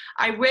 I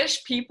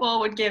wish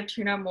people would give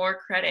tuna more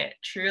credit,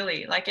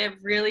 truly. Like, it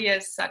really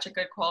is such a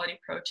good quality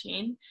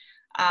protein.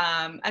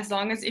 As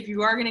long as if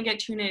you are going to get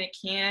tuna in a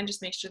can,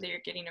 just make sure that you're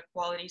getting a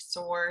quality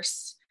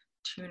source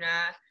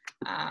tuna.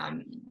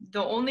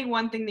 The only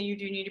one thing that you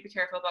do need to be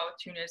careful about with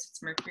tuna is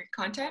its mercury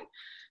content.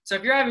 So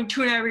if you're having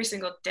tuna every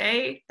single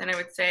day, then I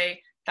would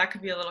say that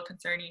could be a little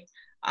concerning.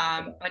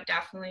 But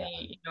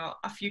definitely,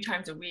 a few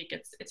times a week,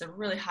 it's a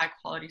really high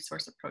quality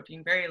source of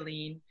protein, very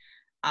lean.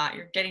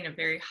 You're getting a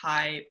very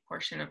high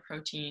portion of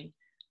protein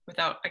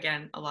without,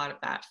 again, a lot of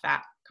that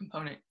fat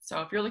component. So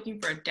if you're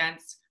looking for a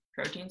dense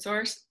protein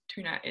source,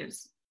 tuna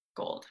is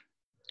gold.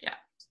 Yeah.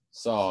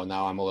 So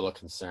now I'm a little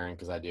concerned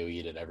because I do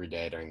eat it every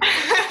day during the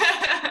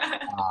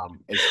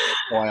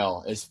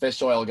is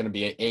fish oil going to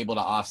be able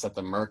to offset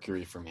the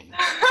mercury for me?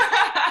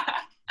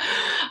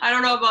 I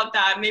don't know about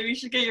that. Maybe you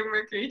should get your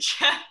mercury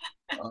checked.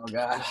 Oh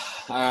God.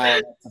 All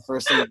right. That's the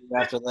first thing to do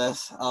after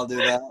this. I'll do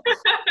that.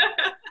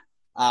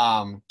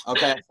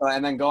 Okay. So,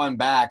 and then going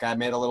back, I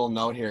made a little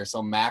note here.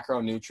 So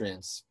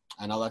macronutrients.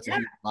 I know that's a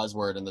huge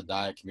buzzword in the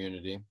diet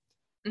community.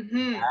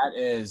 Mm-hmm.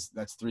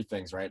 That's three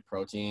things, right?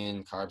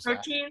 Proteins,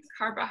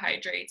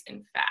 carbohydrates,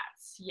 and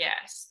fats.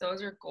 Yes,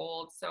 those are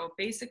gold. So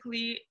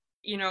basically,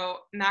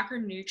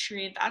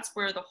 macronutrient, that's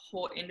where the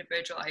whole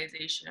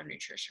individualization of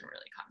nutrition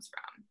really comes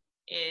from,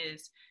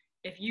 is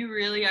if you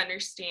really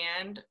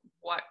understand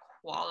what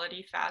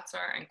quality fats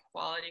are and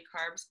quality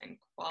carbs and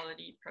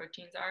quality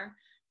proteins are,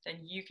 then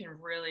you can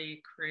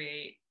really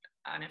create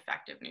an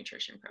effective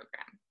nutrition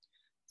program.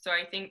 So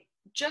I think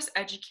just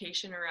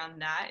education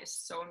around that is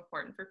so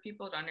important for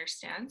people to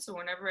understand. So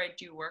whenever I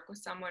do work with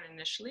someone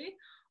initially,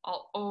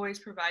 I'll always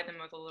provide them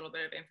with a little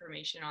bit of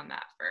information on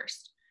that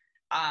first.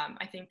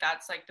 I think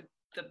that's like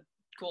the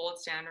gold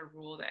standard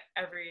rule that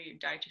every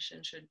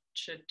dietitian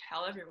should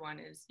tell everyone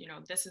is,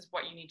 this is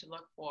what you need to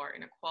look for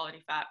in a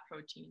quality fat,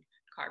 protein,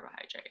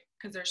 carbohydrate,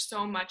 because there's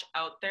so much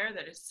out there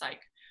that is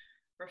like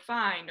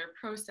refined or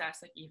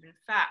processed, like even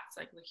fats,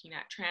 like looking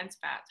at trans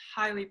fats,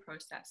 highly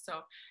processed.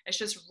 So it's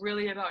just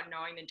really about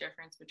knowing the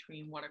difference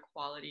between what a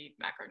quality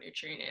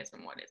macronutrient is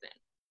and what isn't.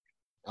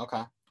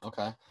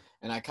 Okay.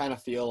 And I kind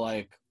of feel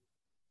like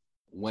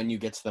when you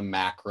get to the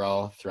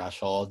macro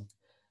threshold,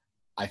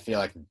 I feel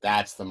like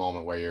that's the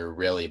moment where you're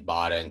really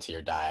bought into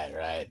your diet,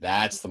 right?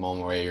 That's the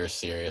moment where you're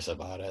serious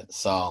about it.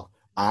 So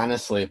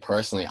honestly,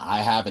 personally,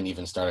 I haven't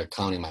even started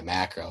counting my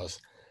macros.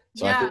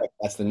 So I feel like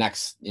that's the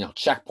next,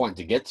 checkpoint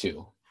to get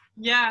to.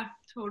 Yeah,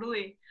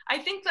 totally. I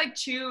think like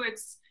too,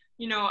 it's,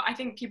 I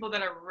think people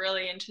that are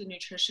really into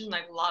nutrition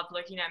like love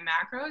looking at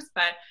macros,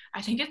 but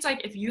I think it's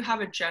like if you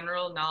have a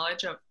general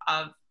knowledge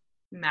of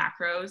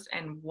macros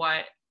and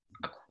what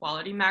a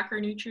quality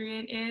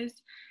macronutrient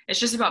is, it's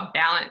just about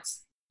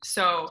balance.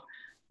 So,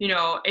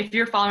 if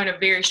you're following a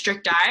very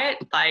strict diet,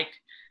 like,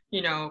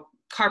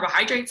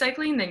 carbohydrate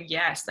cycling, then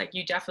yes, like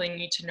you definitely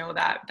need to know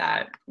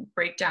that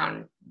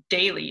breakdown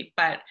daily.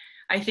 But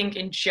I think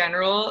in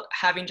general,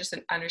 having just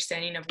an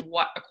understanding of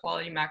what a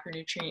quality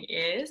macronutrient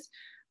is,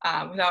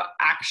 without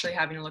actually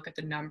having to look at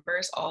the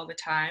numbers all the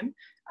time,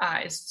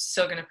 is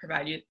still going to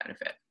provide you the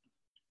benefit.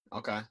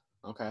 Okay.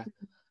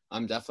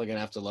 I'm definitely going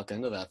to have to look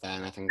into that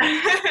then. I think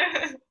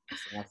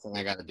that's the next thing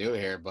I got to do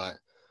here. But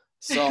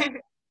so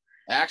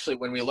actually,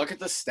 when we look at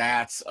the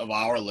stats of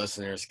our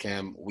listeners,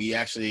 Kim, we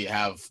actually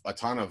have a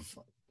ton of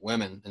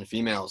women and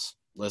females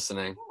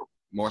listening,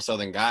 more so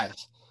than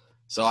guys.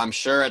 So I'm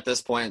sure at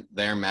this point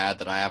they're mad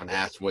that I haven't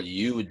asked what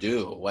you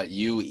do, what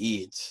you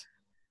eat,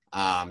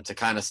 to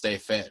kind of stay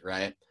fit,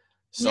 right?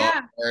 So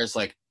there's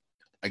like,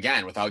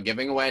 again, without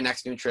giving away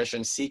next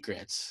nutrition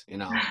secrets,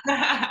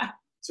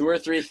 2 or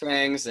 3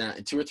 things,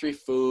 2 or 3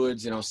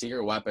 foods,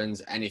 secret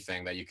weapons,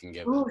 anything that you can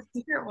give. Ooh,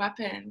 secret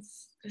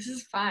weapons. This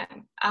is fun.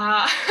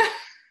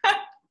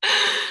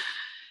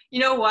 You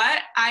know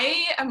what?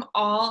 I am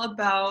all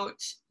about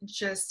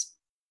just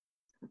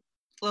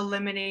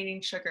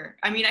eliminating sugar.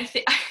 I mean, I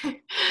think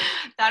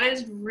that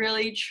is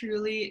really,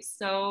 truly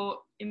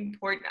so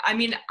important. I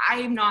mean,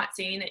 I'm not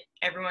saying that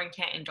everyone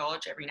can't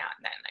indulge every now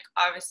and then.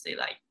 Like, obviously,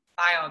 like,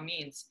 by all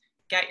means,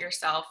 get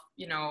yourself,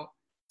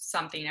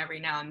 something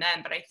every now and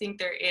then. But I think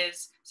there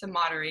is some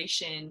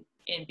moderation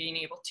in being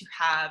able to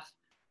have,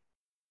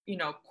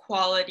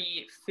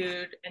 quality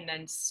food and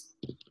then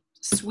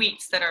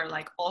sweets that are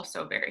like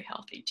also very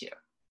healthy too.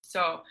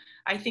 So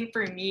I think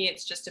for me,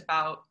 it's just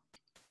about,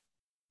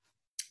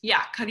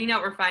 cutting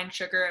out refined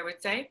sugar, I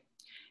would say.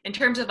 In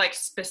terms of like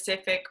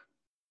specific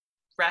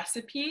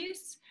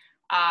recipes,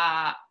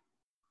 I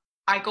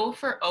go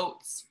for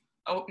oats.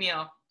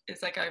 Oatmeal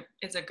is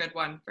a good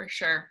one for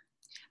sure.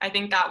 I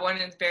think that one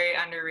is very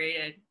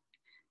underrated.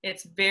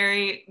 It's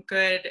very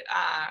good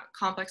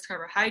complex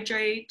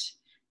carbohydrate.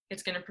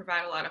 It's going to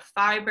provide a lot of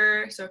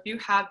fiber. So if you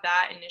have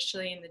that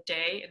initially in the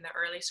day, in the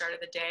early start of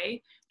the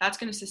day, that's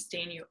going to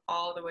sustain you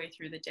all the way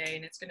through the day.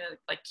 And it's going to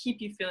like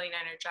keep you feeling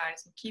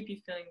energized and keep you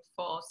feeling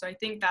full. So I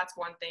think that's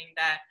one thing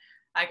that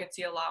I could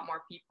see a lot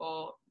more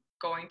people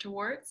going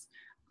towards.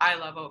 I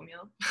love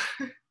oatmeal.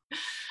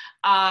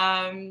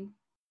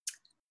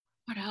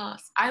 What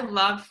else? I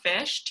love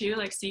fish too,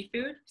 like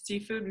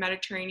seafood,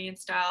 Mediterranean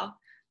style.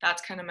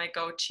 That's kind of my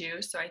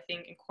go-to. So I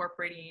think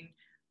incorporating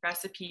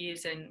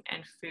recipes and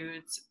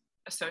foods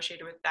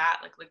associated with that,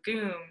 like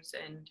legumes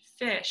and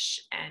fish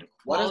and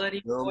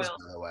quality oil. By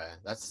the way,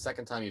 that's the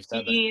second time you've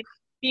said that.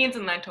 Beans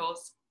and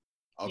lentils.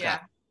 Okay. Yeah.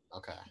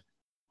 Okay.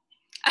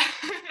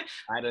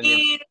 I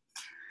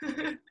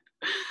didn't.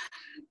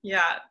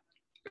 Yeah,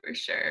 for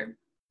sure.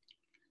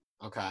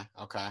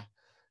 Okay.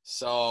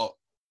 So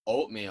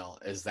oatmeal,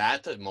 is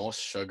that the most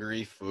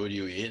sugary food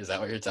you eat? Is that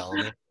what you're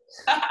telling me?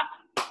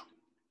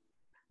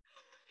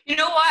 You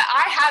know what?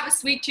 I have a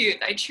sweet tooth.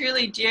 I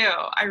truly do.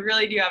 I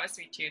really do have a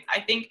sweet tooth. I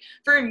think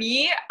for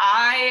me,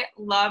 I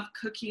love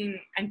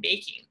cooking and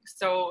baking.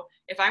 So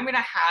if I'm going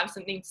to have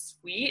something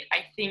sweet,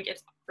 I think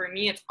it's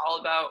all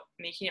about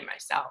making it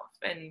myself.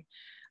 And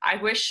I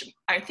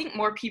think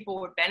more people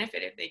would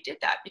benefit if they did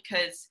that,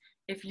 because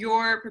if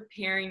you're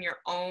preparing your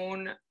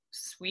own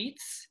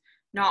sweets,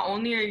 not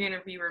only are you going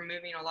to be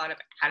removing a lot of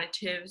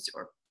additives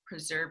or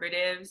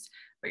preservatives,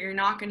 but you're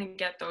not going to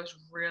get those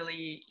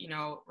really,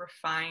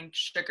 refined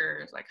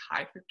sugars like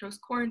high fructose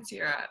corn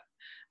syrup,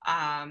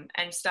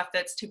 and stuff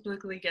that's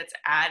typically gets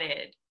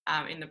added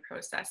in the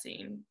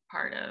processing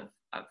part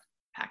of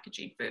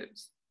packaging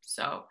foods.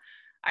 So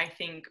I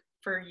think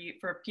for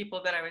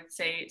people that I would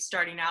say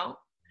starting out,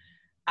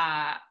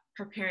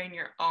 preparing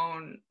your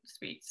own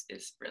sweets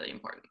is really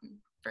important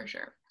for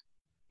sure.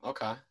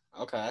 Okay,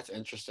 that's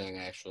interesting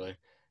actually.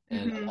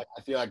 And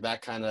I feel like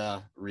that kind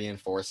of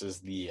reinforces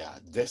the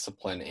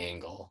discipline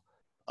angle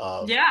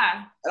of,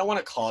 I don't want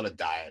to call it a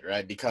diet,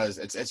 right? Because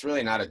it's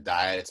really not a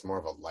diet. It's more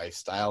of a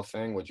lifestyle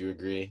thing. Would you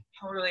agree?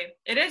 Totally.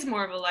 It is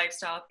more of a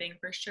lifestyle thing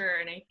for sure.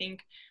 And I think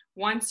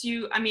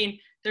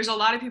there's a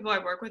lot of people I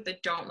work with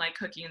that don't like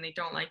cooking and they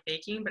don't like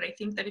baking, but I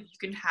think that if you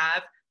can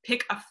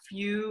pick a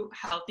few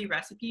healthy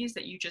recipes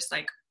that you just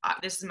like,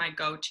 this is my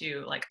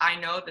go-to, like I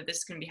know that this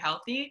is going to be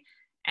healthy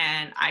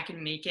and I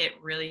can make it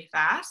really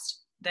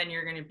fast, then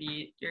you're going to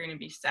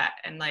be set.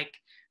 And like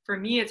for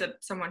me, as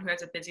someone who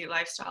has a busy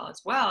lifestyle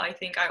as well, I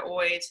think I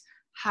always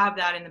have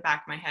that in the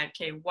back of my head.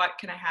 Okay, what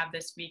can I have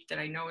this week that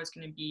I know is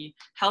going to be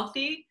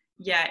healthy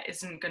yet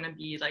isn't going to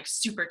be like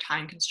super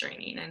time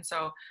constraining? And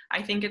so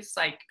I think it's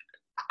like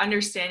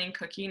understanding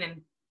cooking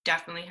and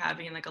definitely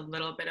having like a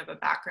little bit of a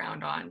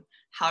background on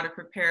how to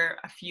prepare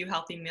a few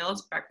healthy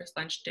meals, breakfast,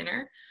 lunch,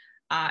 dinner,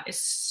 is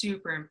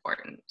super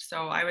important.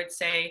 So I would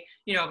say,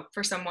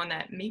 for someone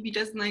that maybe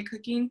doesn't like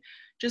cooking,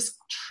 just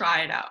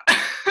try it out.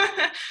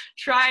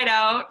 Try it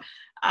out.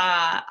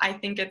 I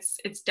think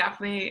it's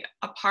definitely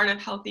a part of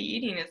healthy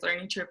eating is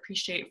learning to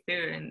appreciate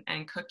food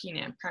and cooking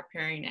it and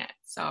preparing it.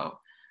 So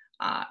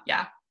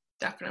yeah,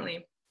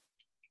 definitely.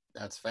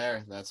 That's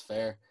fair.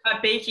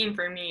 But baking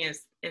for me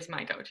is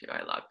my go-to.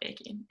 I love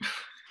baking.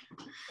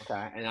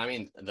 Okay. And I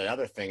mean, the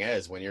other thing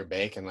is when you're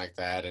baking like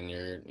that and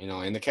you're,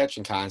 in the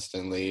kitchen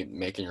constantly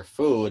making your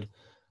food,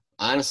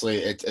 honestly,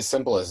 it's as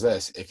simple as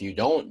this. If you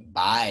don't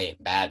buy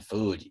bad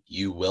food,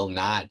 you will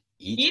not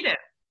eat it.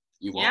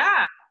 You won't.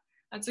 Yeah,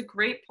 that's a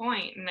great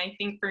point. And I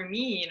think for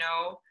me,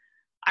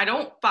 I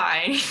don't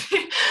buy.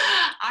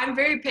 I'm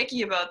very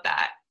picky about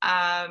that.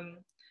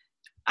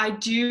 I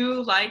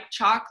do like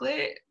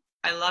chocolate.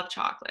 I love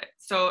chocolate.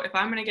 So if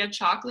I'm going to get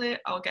chocolate,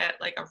 I'll get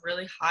like a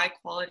really high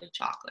quality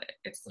chocolate.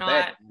 It's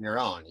not your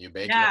own. You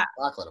bake your own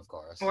chocolate, of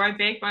course. Or I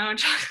bake my own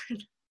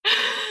chocolate.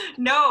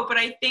 No, but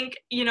I think,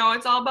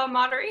 it's all about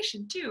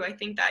moderation too. I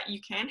think that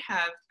you can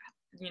have,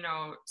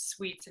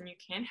 sweets and you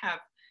can have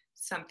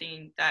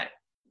something that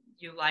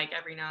you like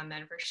every now and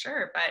then for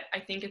sure. But I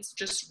think it's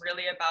just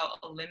really about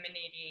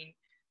eliminating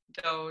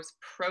those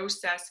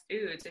processed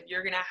foods. If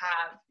you're going to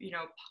have,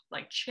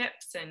 like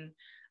chips and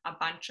a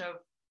bunch of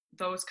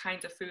those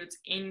kinds of foods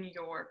in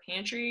your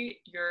pantry,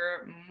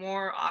 you're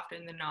more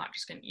often than not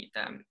just going to eat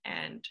them,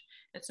 and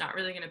it's not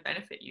really going to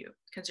benefit you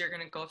because you're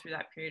going to go through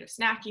that period of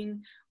snacking,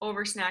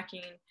 over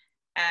snacking,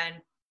 and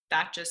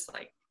that just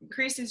like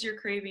increases your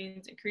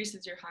cravings,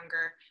 increases your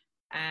hunger,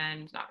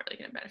 and not really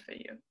going to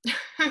benefit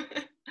you.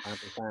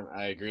 100%,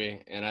 I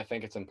agree, and I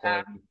think it's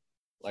important,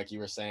 like you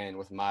were saying,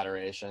 with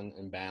moderation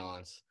and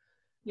balance.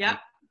 Yeah.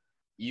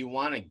 You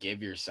want to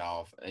give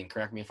yourself, and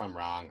correct me if I'm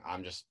wrong,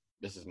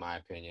 this is my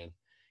opinion,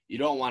 you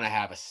don't want to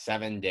have a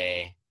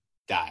 7-day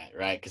diet,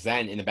 right? Because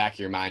then in the back of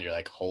your mind, you're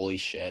like, holy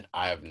shit,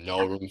 I have no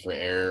room for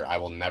error. I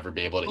will never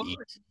be able to eat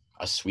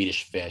a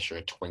Swedish fish or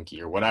a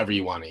Twinkie or whatever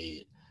you want to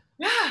eat.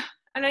 Yeah.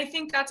 And I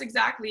think that's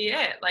exactly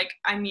it. Like,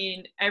 I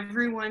mean,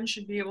 everyone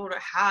should be able to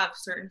have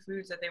certain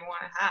foods that they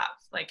want to have.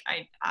 Like,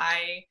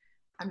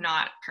 I'm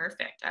not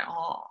perfect at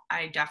all.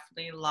 I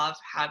definitely love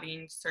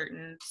having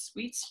certain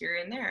sweets here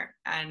and there.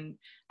 And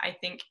I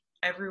think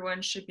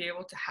everyone should be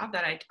able to have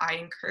that. I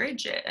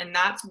encourage it. And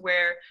that's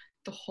where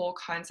the whole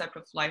concept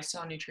of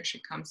lifestyle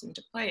nutrition comes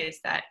into play, is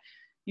that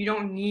you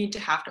don't need to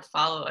have to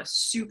follow a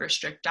super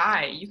strict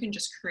diet. You can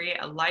just create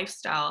a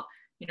lifestyle,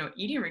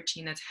 eating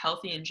routine that's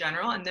healthy in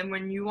general. And then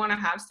when you want to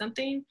have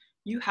something,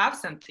 you have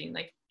something,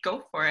 like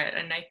go for it.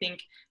 And I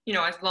think,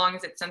 as long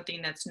as it's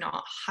something that's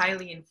not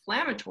highly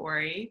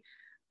inflammatory,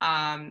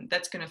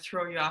 that's going to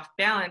throw you off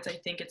balance, I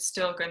think it's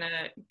still going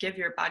to give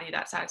your body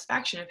that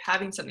satisfaction of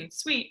having something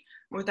sweet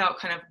without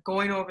kind of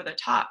going over the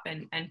top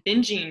and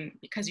binging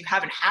because you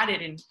haven't had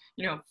it in,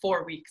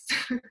 4 weeks.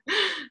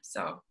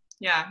 So,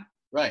 yeah.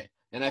 Right.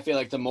 And I feel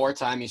like the more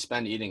time you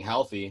spend eating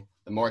healthy,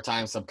 the more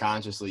time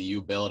subconsciously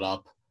you build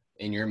up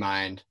in your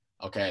mind,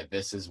 okay,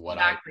 this is what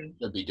I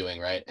should be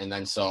doing, right? And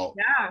then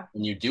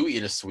when you do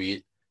eat a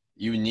sweet,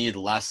 you need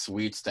less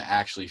sweets to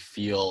actually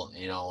feel,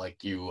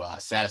 like you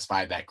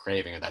satisfied that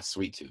craving or that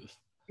sweet tooth.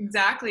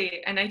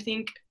 Exactly. And I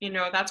think,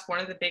 that's one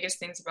of the biggest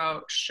things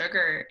about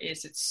sugar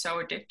is it's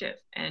so addictive.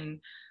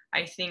 And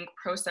I think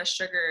processed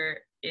sugar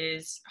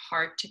is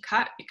hard to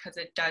cut because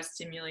it does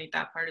stimulate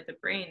that part of the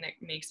brain that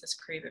makes us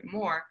crave it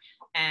more.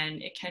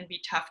 And it can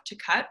be tough to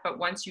cut, but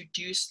once you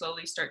do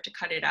slowly start to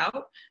cut it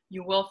out,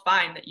 you will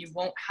find that you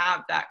won't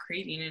have that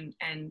craving.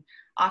 And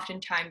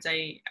oftentimes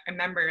I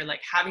remember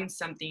like having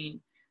something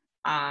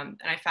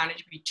and I found it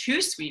to be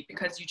too sweet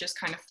because you just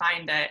kind of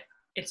find that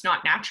it's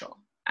not natural.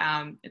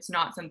 It's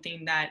not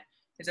something that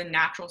is a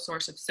natural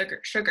source of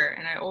sugar.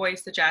 And I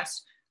always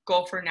suggest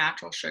go for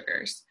natural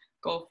sugars,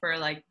 go for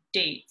like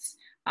dates,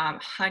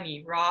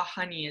 honey. Raw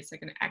honey is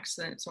like an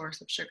excellent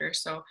source of sugar.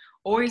 So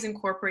always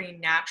incorporating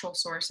natural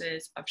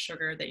sources of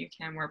sugar that you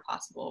can where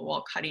possible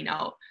while cutting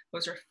out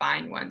those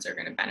refined ones are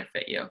going to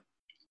benefit you.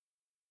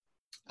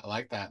 I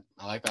like that.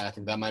 I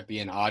think that might be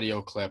an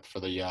audio clip for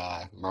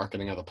the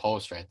marketing of the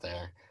post right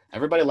there.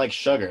 Everybody likes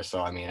sugar,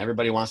 so I mean,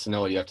 everybody wants to know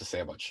what you have to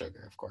say about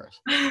sugar, of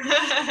course.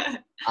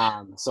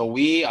 So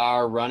we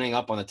are running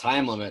up on the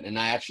time limit, and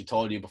I actually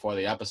told you before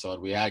the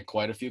episode we had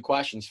quite a few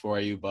questions for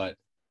you, but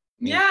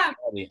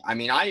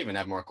I even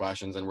have more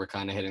questions, and we're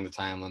kind of hitting the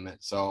time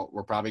limit. So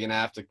we're probably gonna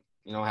have to,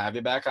 have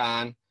you back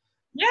on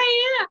Yeah,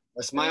 yeah.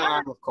 That's I my love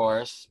arm, it. of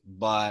course,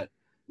 but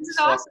This is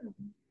so awesome.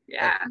 a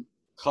Yeah.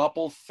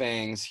 couple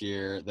things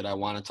here that I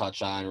want to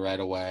touch on right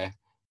away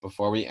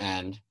before we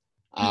end.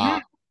 Uh, Hmm.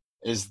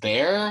 is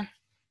there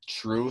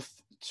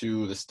truth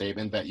to the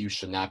statement that you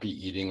should not be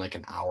eating like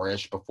an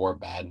hour-ish before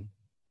bed?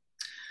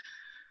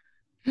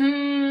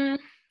 Hmm.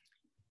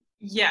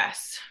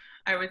 Yes,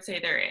 I would say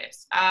there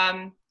is.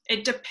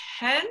 It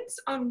depends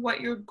on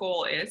what your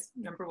goal is,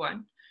 number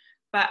one.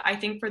 But I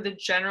think for the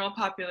general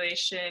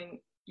population,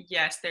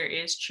 yes, there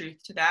is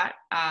truth to that.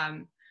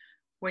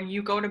 When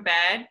you go to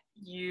bed,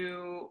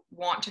 you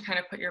want to kind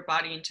of put your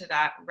body into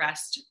that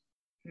rest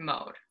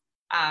mode.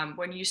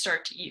 When you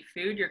start to eat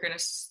food, you're going to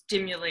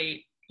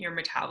stimulate your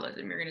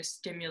metabolism, you're going to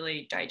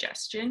stimulate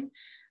digestion,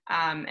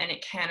 and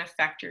it can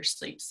affect your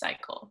sleep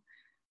cycle.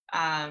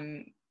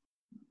 Um,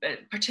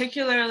 but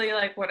particularly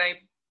like what I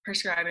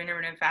prescribe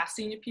intermittent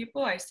fasting to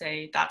people, I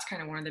say that's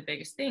kind of one of the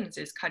biggest things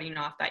is cutting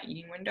off that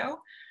eating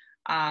window,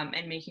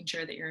 and making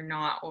sure that you're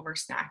not over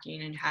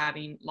snacking and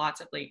having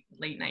lots of late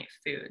night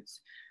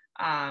foods.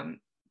 Um,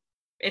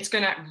 it's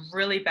going to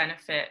really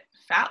benefit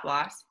fat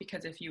loss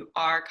because if you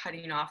are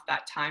cutting off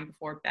that time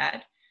before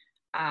bed,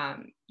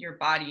 your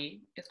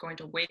body is going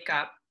to wake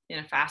up in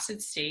a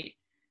fasted state,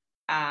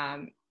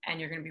 and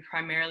you're going to be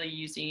primarily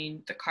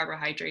using the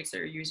carbohydrates that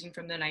you're using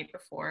from the night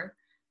before,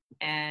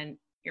 and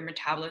your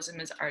metabolism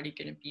is already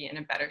going to be in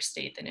a better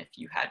state than if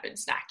you had been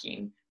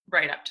snacking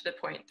right up to the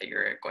point that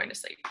you're going to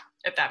sleep,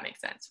 if that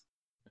makes sense.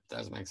 It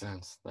does make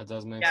sense. That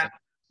does make Yeah. sense.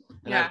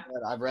 And Yeah.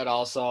 I've read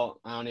also,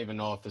 I don't even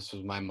know if this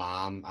was my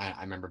mom. I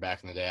remember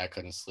back in the day, I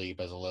couldn't sleep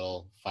as a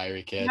little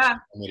fiery kid. She Yeah.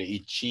 told me to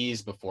eat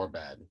cheese before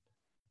bed.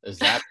 Is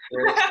that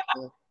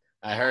true?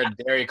 I heard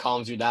dairy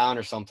calms you down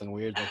or something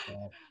weird like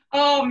that.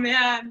 Oh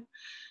man,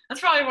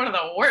 that's probably one of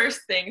the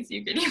worst things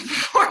you can eat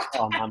before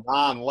Oh, bed. my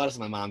mom. What is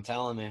my mom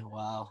telling me?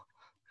 Wow.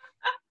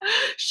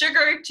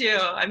 Sugar too.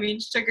 I mean,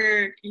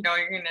 sugar,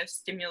 you're going to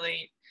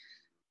stimulate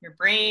your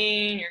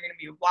brain, you're going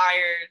to be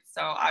wired.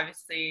 So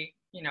obviously,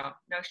 no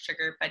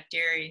sugar, but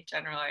dairy in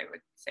general, I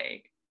would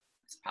say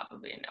is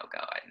probably a no-go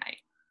at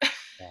night.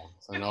 Yeah.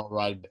 So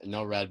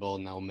no Red Bull,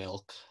 no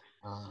milk.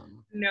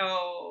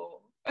 No.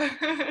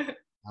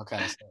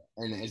 Okay. So,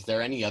 and is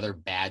there any other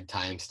bad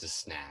times to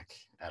snack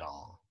at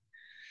all?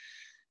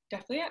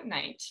 Definitely at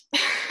night.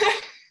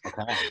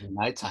 Okay.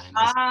 Nighttime.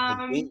 That's a big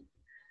um thing.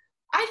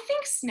 I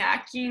think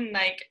snacking,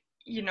 like,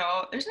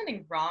 there's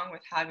nothing wrong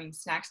with having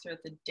snacks throughout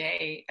the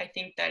day. I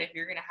think that if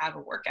you're going to have a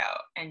workout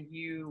and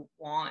you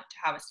want to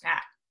have a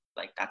snack,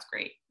 like, that's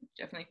great.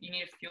 Definitely, you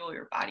need to fuel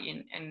your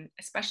body, and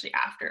especially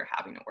after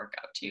having a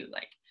workout, too.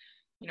 Like,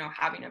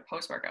 having a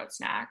post workout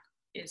snack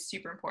is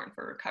super important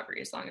for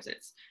recovery as long as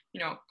it's,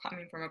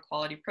 coming from a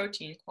quality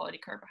protein, quality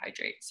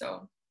carbohydrate.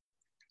 So,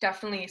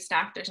 definitely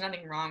snack. There's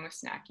nothing wrong with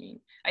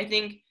snacking. I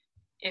think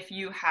if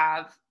you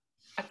have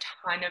a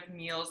ton of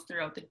meals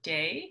throughout the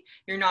day,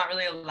 you're not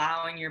really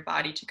allowing your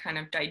body to kind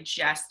of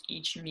digest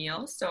each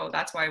meal. So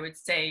that's why I would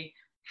say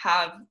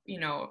have,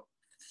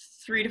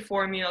 3 to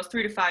 4 meals,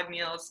 3 to 5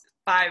 meals,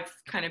 five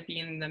kind of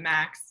being the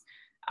max,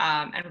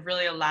 and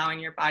really allowing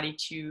your body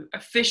to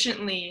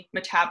efficiently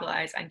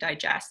metabolize and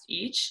digest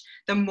each.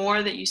 The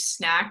more that you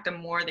snack, the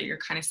more that you're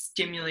kind of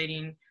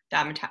stimulating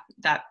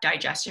that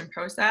digestion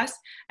process,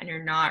 and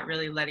you're not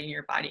really letting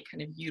your body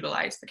kind of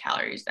utilize the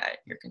calories that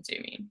you're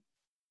consuming.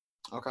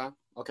 Okay.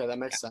 Okay, that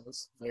makes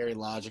sense. Very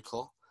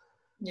logical.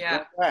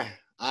 Yeah. Well, okay.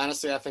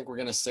 Honestly, I think we're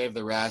gonna save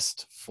the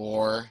rest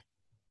for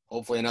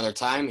hopefully another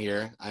time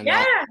here. I know.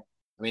 Yeah.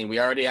 I mean, we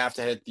already have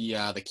to hit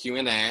the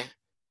Q&A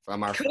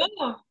from our.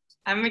 Cool.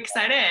 I'm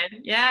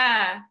excited.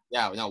 Yeah.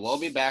 Yeah, no, we'll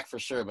be back for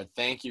sure. But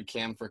thank you,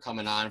 Kim, for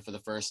coming on for the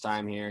first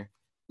time here.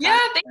 Yeah.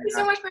 Kind Thank you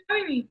so of, much for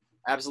having me.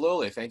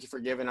 absolutely. Thank you for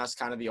giving us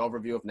kind of the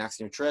overview of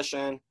Next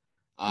Nutrition.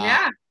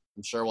 Yeah.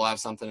 I'm sure we'll have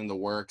something in the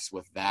works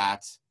with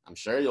that. I'm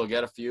sure you'll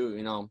get a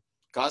few,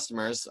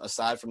 customers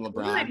aside from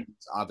LeBron. Really?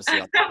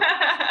 Obviously.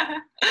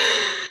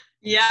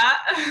 Yeah.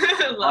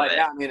 Love it.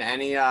 Yeah, I mean,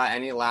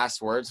 any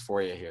last words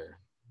for you here?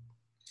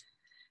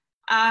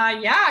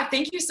 Yeah,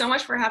 thank you so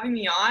much for having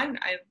me on.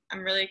 I'm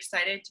really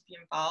excited to be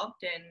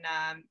involved,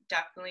 and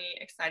definitely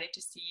excited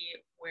to see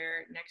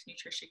where Next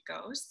Nutrition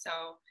goes.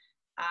 So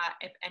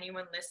if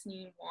anyone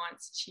listening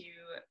wants to,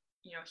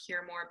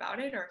 hear more about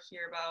it or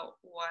hear about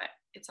what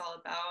it's all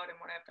about and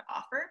what I have to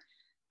offer,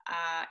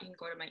 you can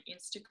go to my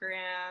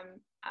Instagram,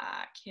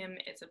 Kim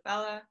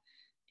Isabella,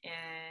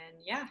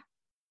 and yeah,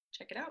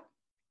 check it out.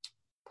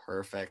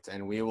 Perfect.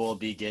 And we will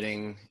be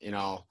getting,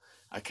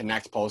 a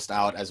connect post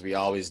out as we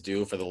always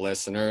do for the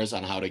listeners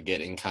on how to get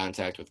in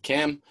contact with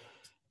Kim.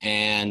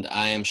 And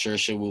I am sure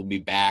she will be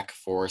back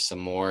for some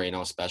more,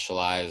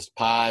 specialized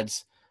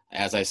pods.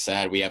 As I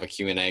said, we have a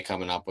Q&A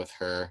coming up with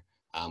her.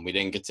 We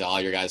didn't get to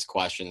all your guys'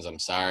 questions. I'm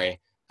sorry.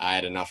 I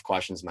had enough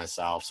questions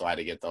myself, so I had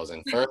to get those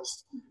in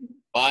first.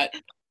 But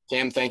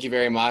Kim, thank you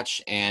very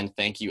much. And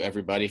thank you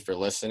everybody for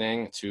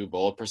listening to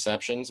Bold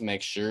Perceptions.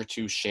 Make sure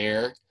to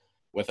share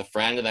with a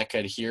friend that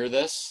could hear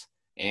this.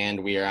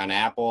 And we are on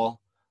Apple.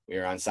 We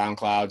are on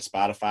SoundCloud,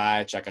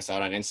 Spotify. Check us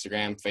out on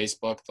Instagram,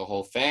 Facebook, the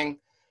whole thing.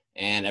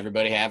 And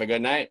everybody have a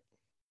good night.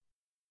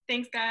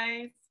 Thanks,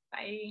 guys.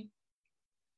 Bye.